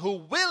God, who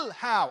will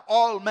have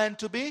all men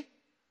to be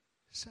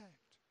saved.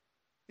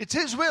 It's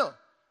His will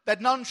that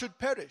none should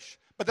perish,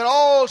 but that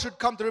all should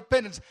come to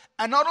repentance.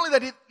 And not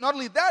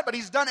only that, but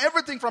He's done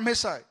everything from His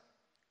side.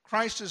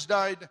 Christ has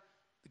died,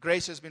 the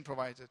grace has been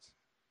provided.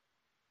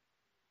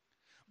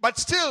 But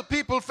still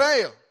people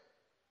fail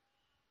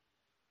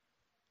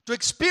to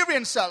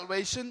experience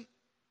salvation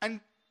and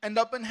end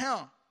up in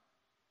hell.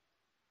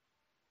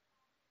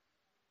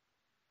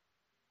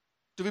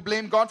 Do we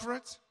blame God for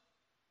it?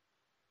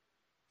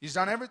 He's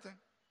done everything.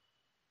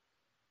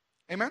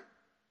 Amen?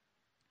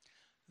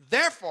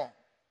 Therefore,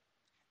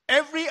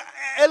 every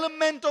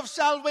element of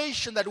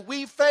salvation that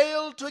we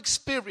fail to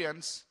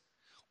experience,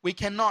 we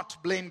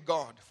cannot blame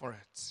God for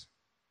it.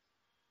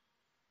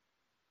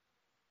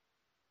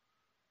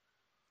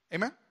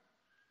 Amen?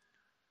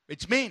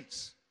 Which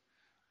means,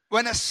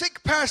 when a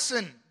sick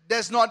person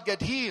does not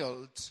get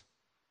healed,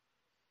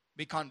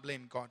 we can't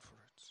blame God for it.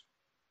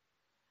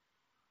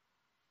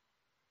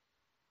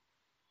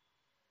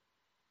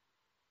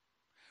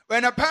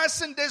 When a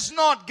person does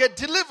not get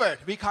delivered,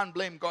 we can't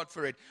blame God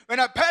for it. When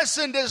a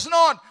person does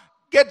not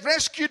get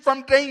rescued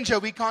from danger,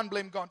 we can't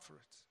blame God for it.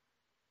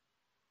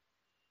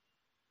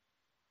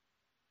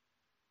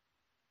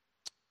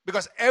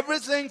 Because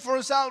everything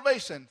for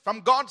salvation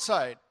from God's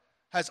side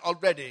has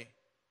already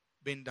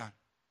been done.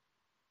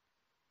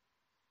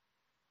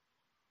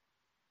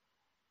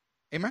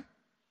 Amen?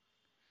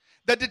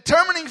 The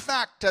determining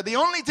factor, the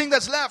only thing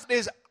that's left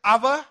is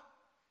our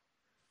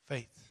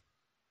faith.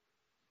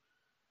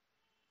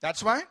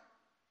 That's why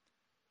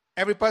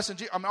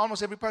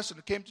almost every person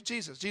who came to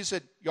Jesus, Jesus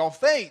said, your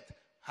faith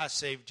has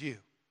saved you.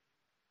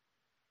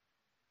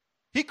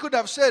 He could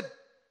have said,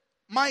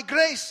 my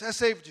grace has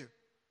saved you.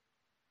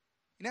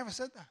 He never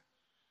said that.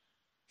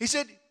 He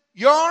said,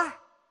 your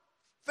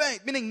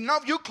faith, meaning now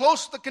you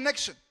closed the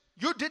connection.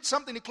 You did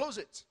something to close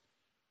it.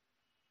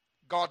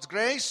 God's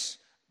grace,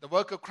 the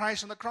work of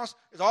Christ on the cross,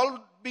 is all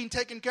being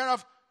taken care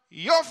of.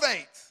 Your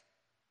faith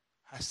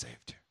has saved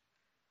you.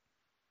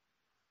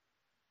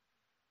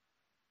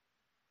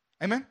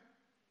 Amen?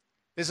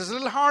 This is a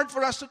little hard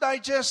for us to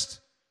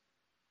digest,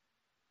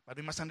 But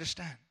we must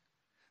understand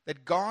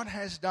that God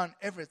has done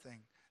everything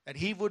that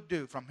He would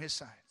do from His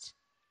sides.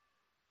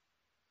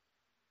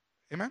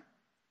 Amen?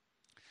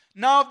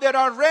 Now, there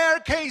are rare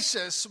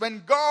cases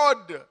when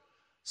God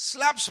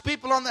slaps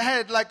people on the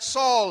head like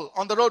Saul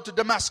on the road to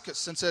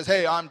Damascus and says,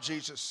 "Hey, I'm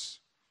Jesus."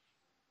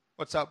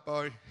 "What's up,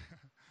 boy?"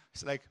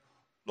 It's like,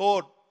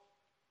 "Lord,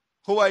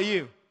 who are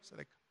you?" It's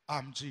like,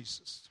 "I'm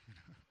Jesus."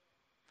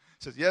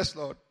 He says, "Yes,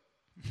 Lord."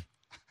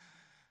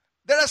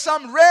 There are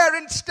some rare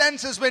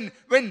instances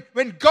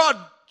when God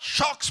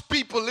shocks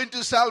people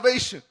into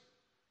salvation.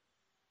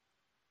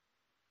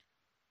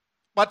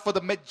 But for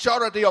the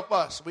majority of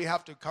us, we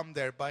have to come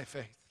there by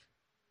faith.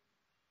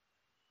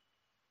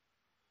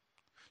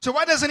 So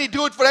why doesn't He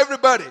do it for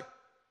everybody?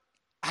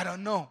 I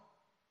don't know.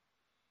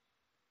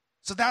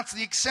 So that's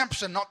the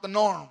exception, not the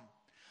norm.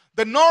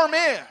 The norm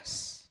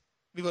is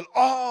we will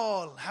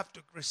all have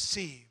to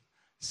receive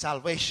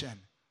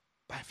salvation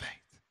by faith.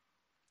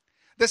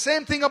 The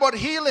same thing about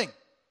healing.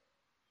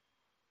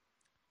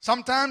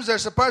 Sometimes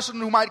there's a person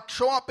who might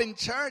show up in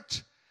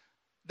church.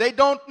 They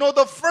don't know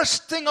the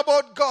first thing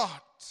about God.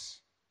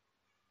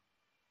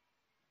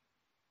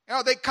 You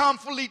know, they come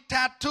fully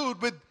tattooed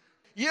with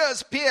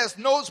ears pierced,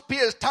 nose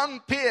pierced,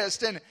 tongue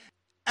pierced.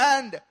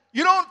 And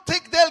you don't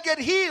think they'll get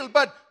healed,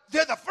 but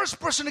they're the first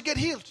person to get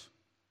healed.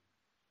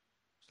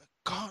 It's like,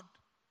 God,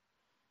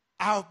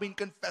 I've been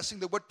confessing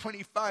the word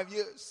 25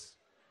 years.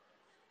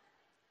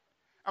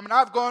 I mean,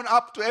 I've gone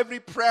up to every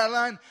prayer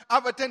line.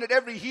 I've attended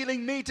every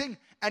healing meeting.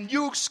 And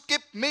you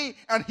skipped me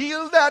and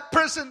healed that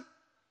person.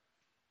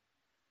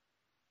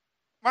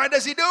 Why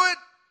does He do it?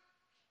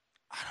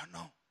 I don't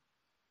know.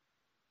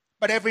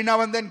 But every now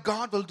and then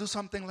God will do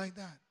something like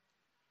that.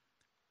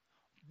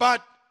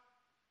 But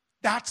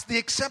that's the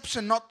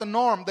exception, not the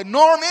norm. The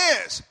norm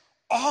is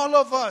all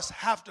of us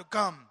have to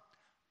come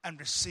and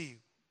receive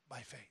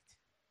by faith.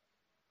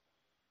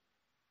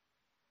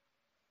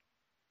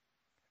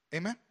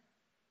 Amen?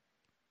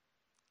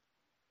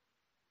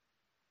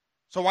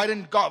 So why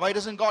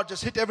doesn't God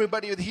just hit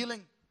everybody with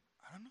healing?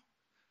 I don't know.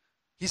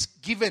 He's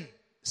given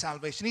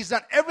salvation. He's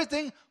done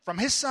everything from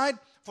His side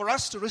for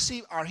us to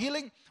receive our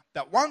healing.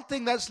 That one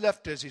thing that's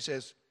left is, He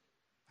says,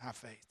 have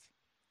faith.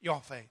 Your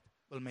faith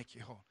will make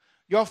you whole.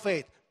 Your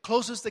faith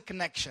closes the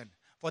connection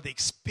for the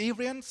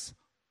experience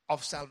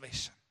of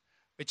salvation,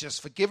 which is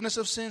forgiveness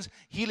of sins,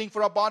 healing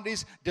for our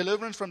bodies,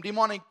 deliverance from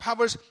demonic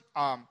powers,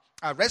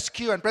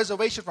 rescue and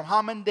preservation from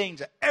harm and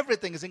danger.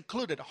 Everything is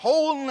included.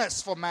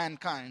 Wholeness for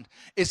mankind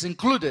is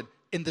included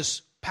in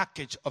this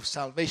package of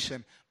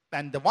salvation.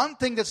 And the one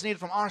thing that's needed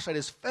from our side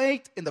is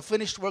faith in the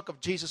finished work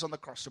of Jesus on the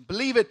cross. To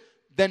believe it,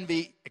 then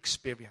we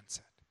experience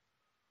it.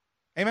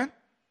 Amen?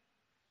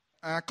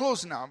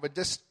 Close now with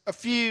just a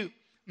few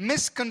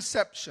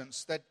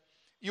misconceptions that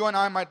you and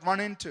I might run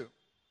into.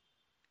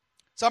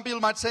 Some people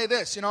might say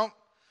this,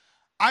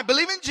 I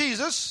believe in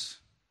Jesus,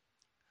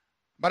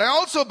 but I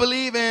also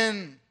believe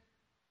in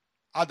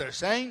other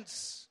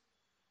saints,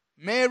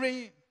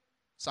 Mary,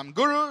 some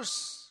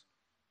gurus,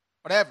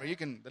 whatever.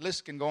 The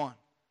list can go on.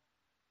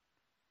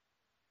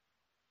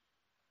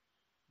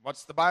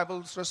 What's the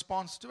Bible's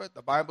response to it?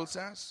 The Bible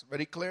says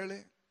very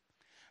clearly,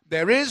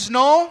 there is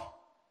no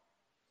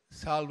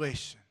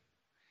salvation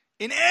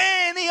in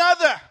any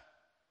other.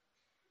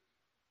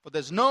 For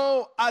there's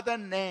no other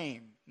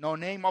name, no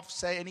name of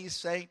any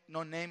saint,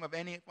 no name of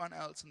anyone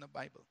else in the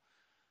Bible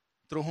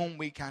through whom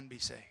we can be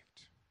saved.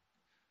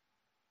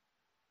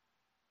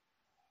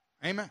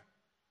 Amen.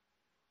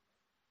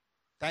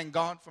 Thank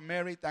God for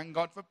Mary. Thank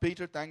God for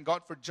Peter. Thank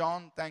God for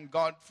John. Thank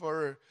God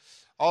for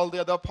all the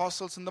other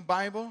apostles in the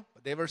Bible.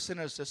 But they were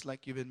sinners just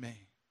like you and me.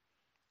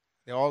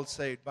 They're all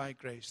saved by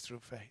grace through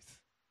faith.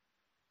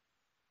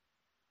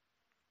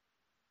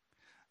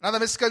 Another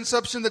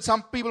misconception that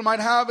some people might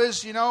have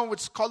is,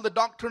 what's called the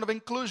doctrine of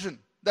inclusion.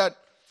 That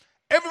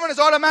everyone is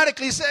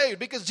automatically saved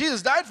because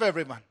Jesus died for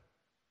everyone.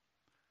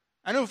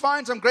 And you'll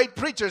find some great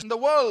preachers in the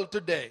world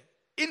today,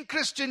 in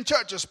Christian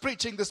churches,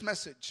 preaching this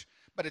message.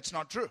 But it's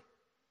not true.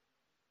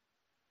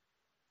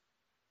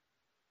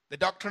 The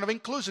doctrine of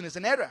inclusion is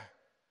an error.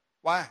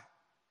 Why?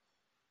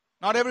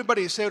 Not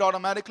everybody is saved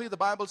automatically. The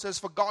Bible says,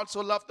 for God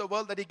so loved the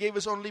world that He gave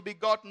His only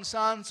begotten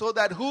Son, so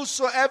that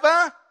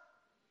whosoever,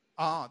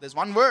 there's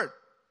one word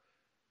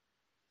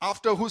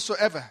after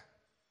whosoever.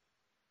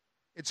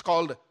 It's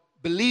called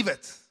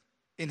believeth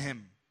in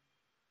Him,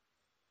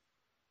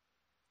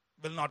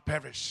 will not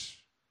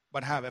perish,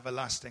 but have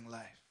everlasting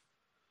life.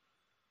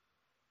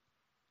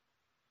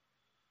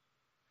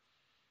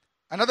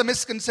 Another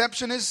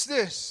misconception is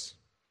this.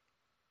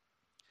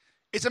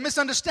 It's a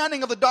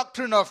misunderstanding of the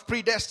doctrine of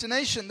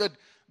predestination, that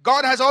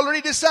God has already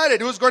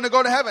decided who's going to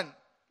go to heaven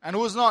and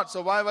who's not.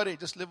 So why worry?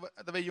 Just live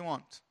the way you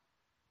want.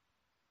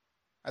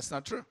 That's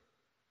not true.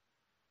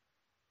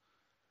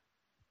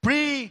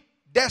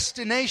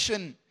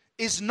 Predestination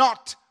is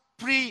not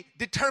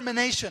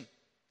predetermination.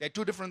 They're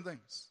two different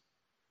things.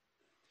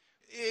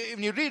 If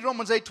you read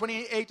Romans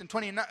 8:28 and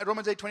 29,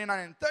 Romans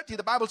 8:29 and 30,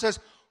 the Bible says,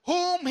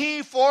 whom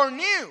He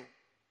foreknew,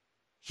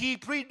 He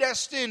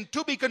predestined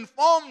to be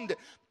conformed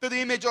to the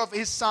image of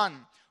His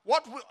Son,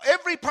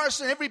 Every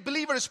person, every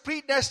believer is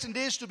predestined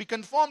is to be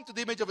conformed to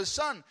the image of His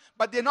Son,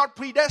 but they're not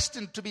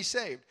predestined to be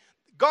saved.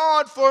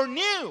 God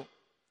foreknew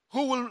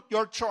who will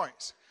your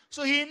choice.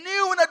 So He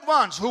knew in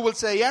advance who will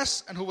say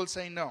yes and who will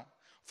say no.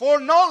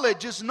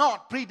 Foreknowledge is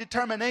not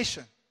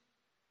predetermination.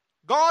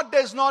 God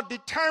does not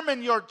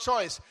determine your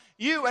choice.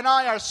 You and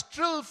I are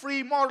still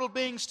free mortal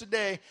beings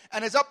today,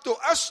 and it's up to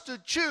us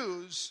to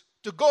choose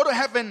to go to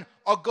heaven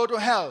or go to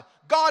hell.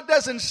 God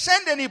doesn't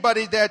send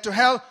anybody there to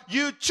hell.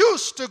 You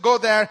choose to go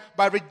there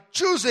by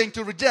choosing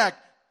to reject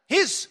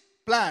His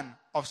plan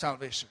of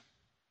salvation.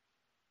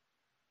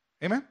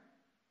 Amen?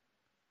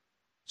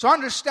 So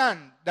understand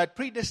that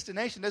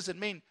predestination doesn't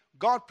mean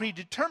God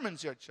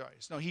predetermines your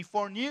choice. No, He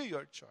foreknew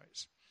your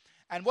choice.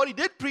 And what He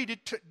did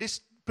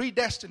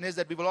predestine is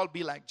that we will all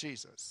be like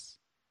Jesus.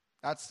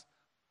 That's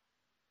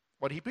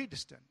what He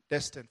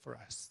destined for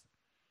us.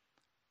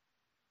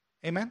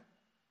 Amen?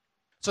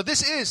 So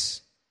this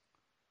is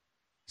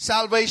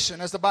salvation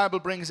as the Bible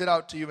brings it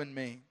out to you and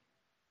me.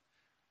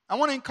 I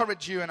want to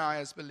encourage you and I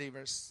as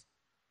believers.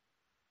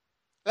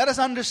 Let us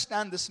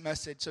understand this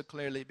message so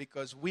clearly,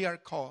 because we are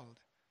called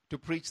to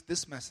preach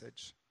this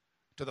message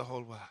to the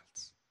whole world.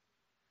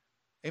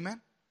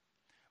 Amen?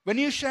 When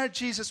you share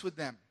Jesus with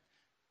them,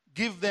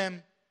 give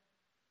them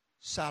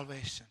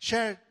salvation.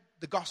 Share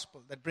the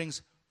gospel that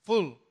brings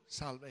full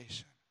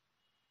salvation.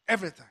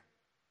 Everything.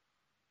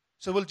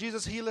 So will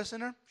Jesus heal a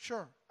sinner?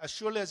 Sure. As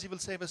surely as He will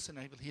save a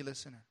sinner, He will heal a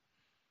sinner.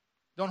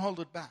 Don't hold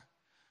it back.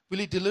 Will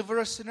He deliver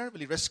a sinner?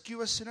 Will He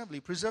rescue a sinner? Will He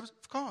preserve?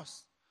 Of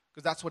course.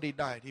 Because that's what He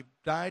died. He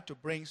died to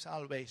bring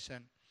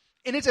salvation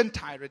in its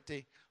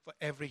entirety for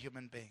every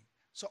human being.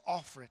 So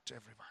offer it to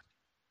everyone.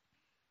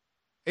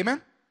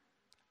 Amen?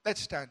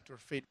 Let's stand to our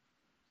feet.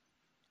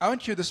 I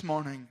want you this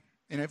morning,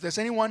 if there's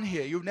anyone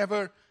here, you've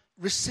never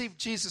received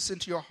Jesus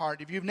into your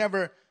heart, if you've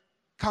never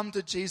come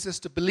to Jesus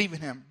to believe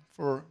in Him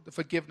for the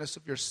forgiveness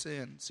of your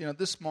sins,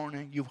 this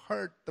morning you've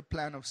heard the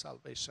plan of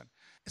salvation.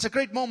 It's a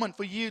great moment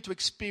for you to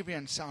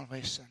experience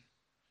salvation.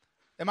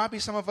 There might be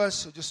some of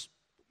us who just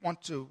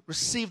want to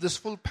receive this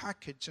full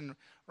package, and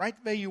right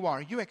where you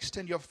are, you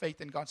extend your faith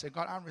in God. Say,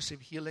 God, I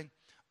receive healing.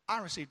 I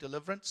receive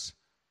deliverance.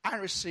 I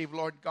receive,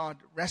 Lord God,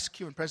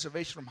 rescue and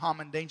preservation from harm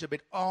and danger.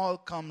 But it all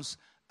comes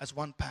as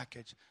one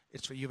package.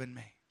 It's for you and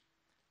me.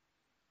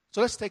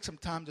 So let's take some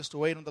time just to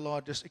wait on the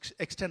Lord. Just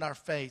extend our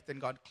faith in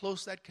God.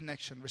 Close that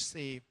connection.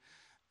 Receive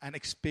and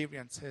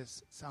experience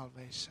His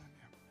salvation.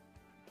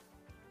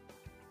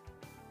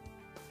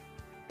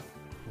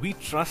 We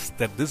trust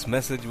that this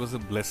message was a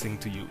blessing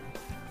to you.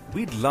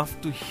 We'd love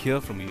to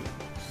hear from you.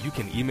 You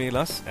can email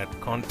us at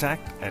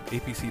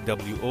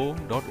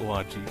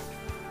contact@apcwo.org.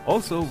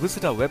 Also,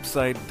 visit our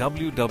website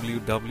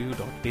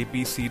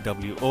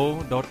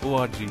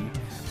www.apcwo.org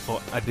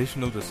for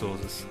additional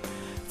resources.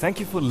 Thank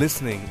you for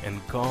listening,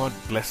 and God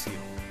bless you.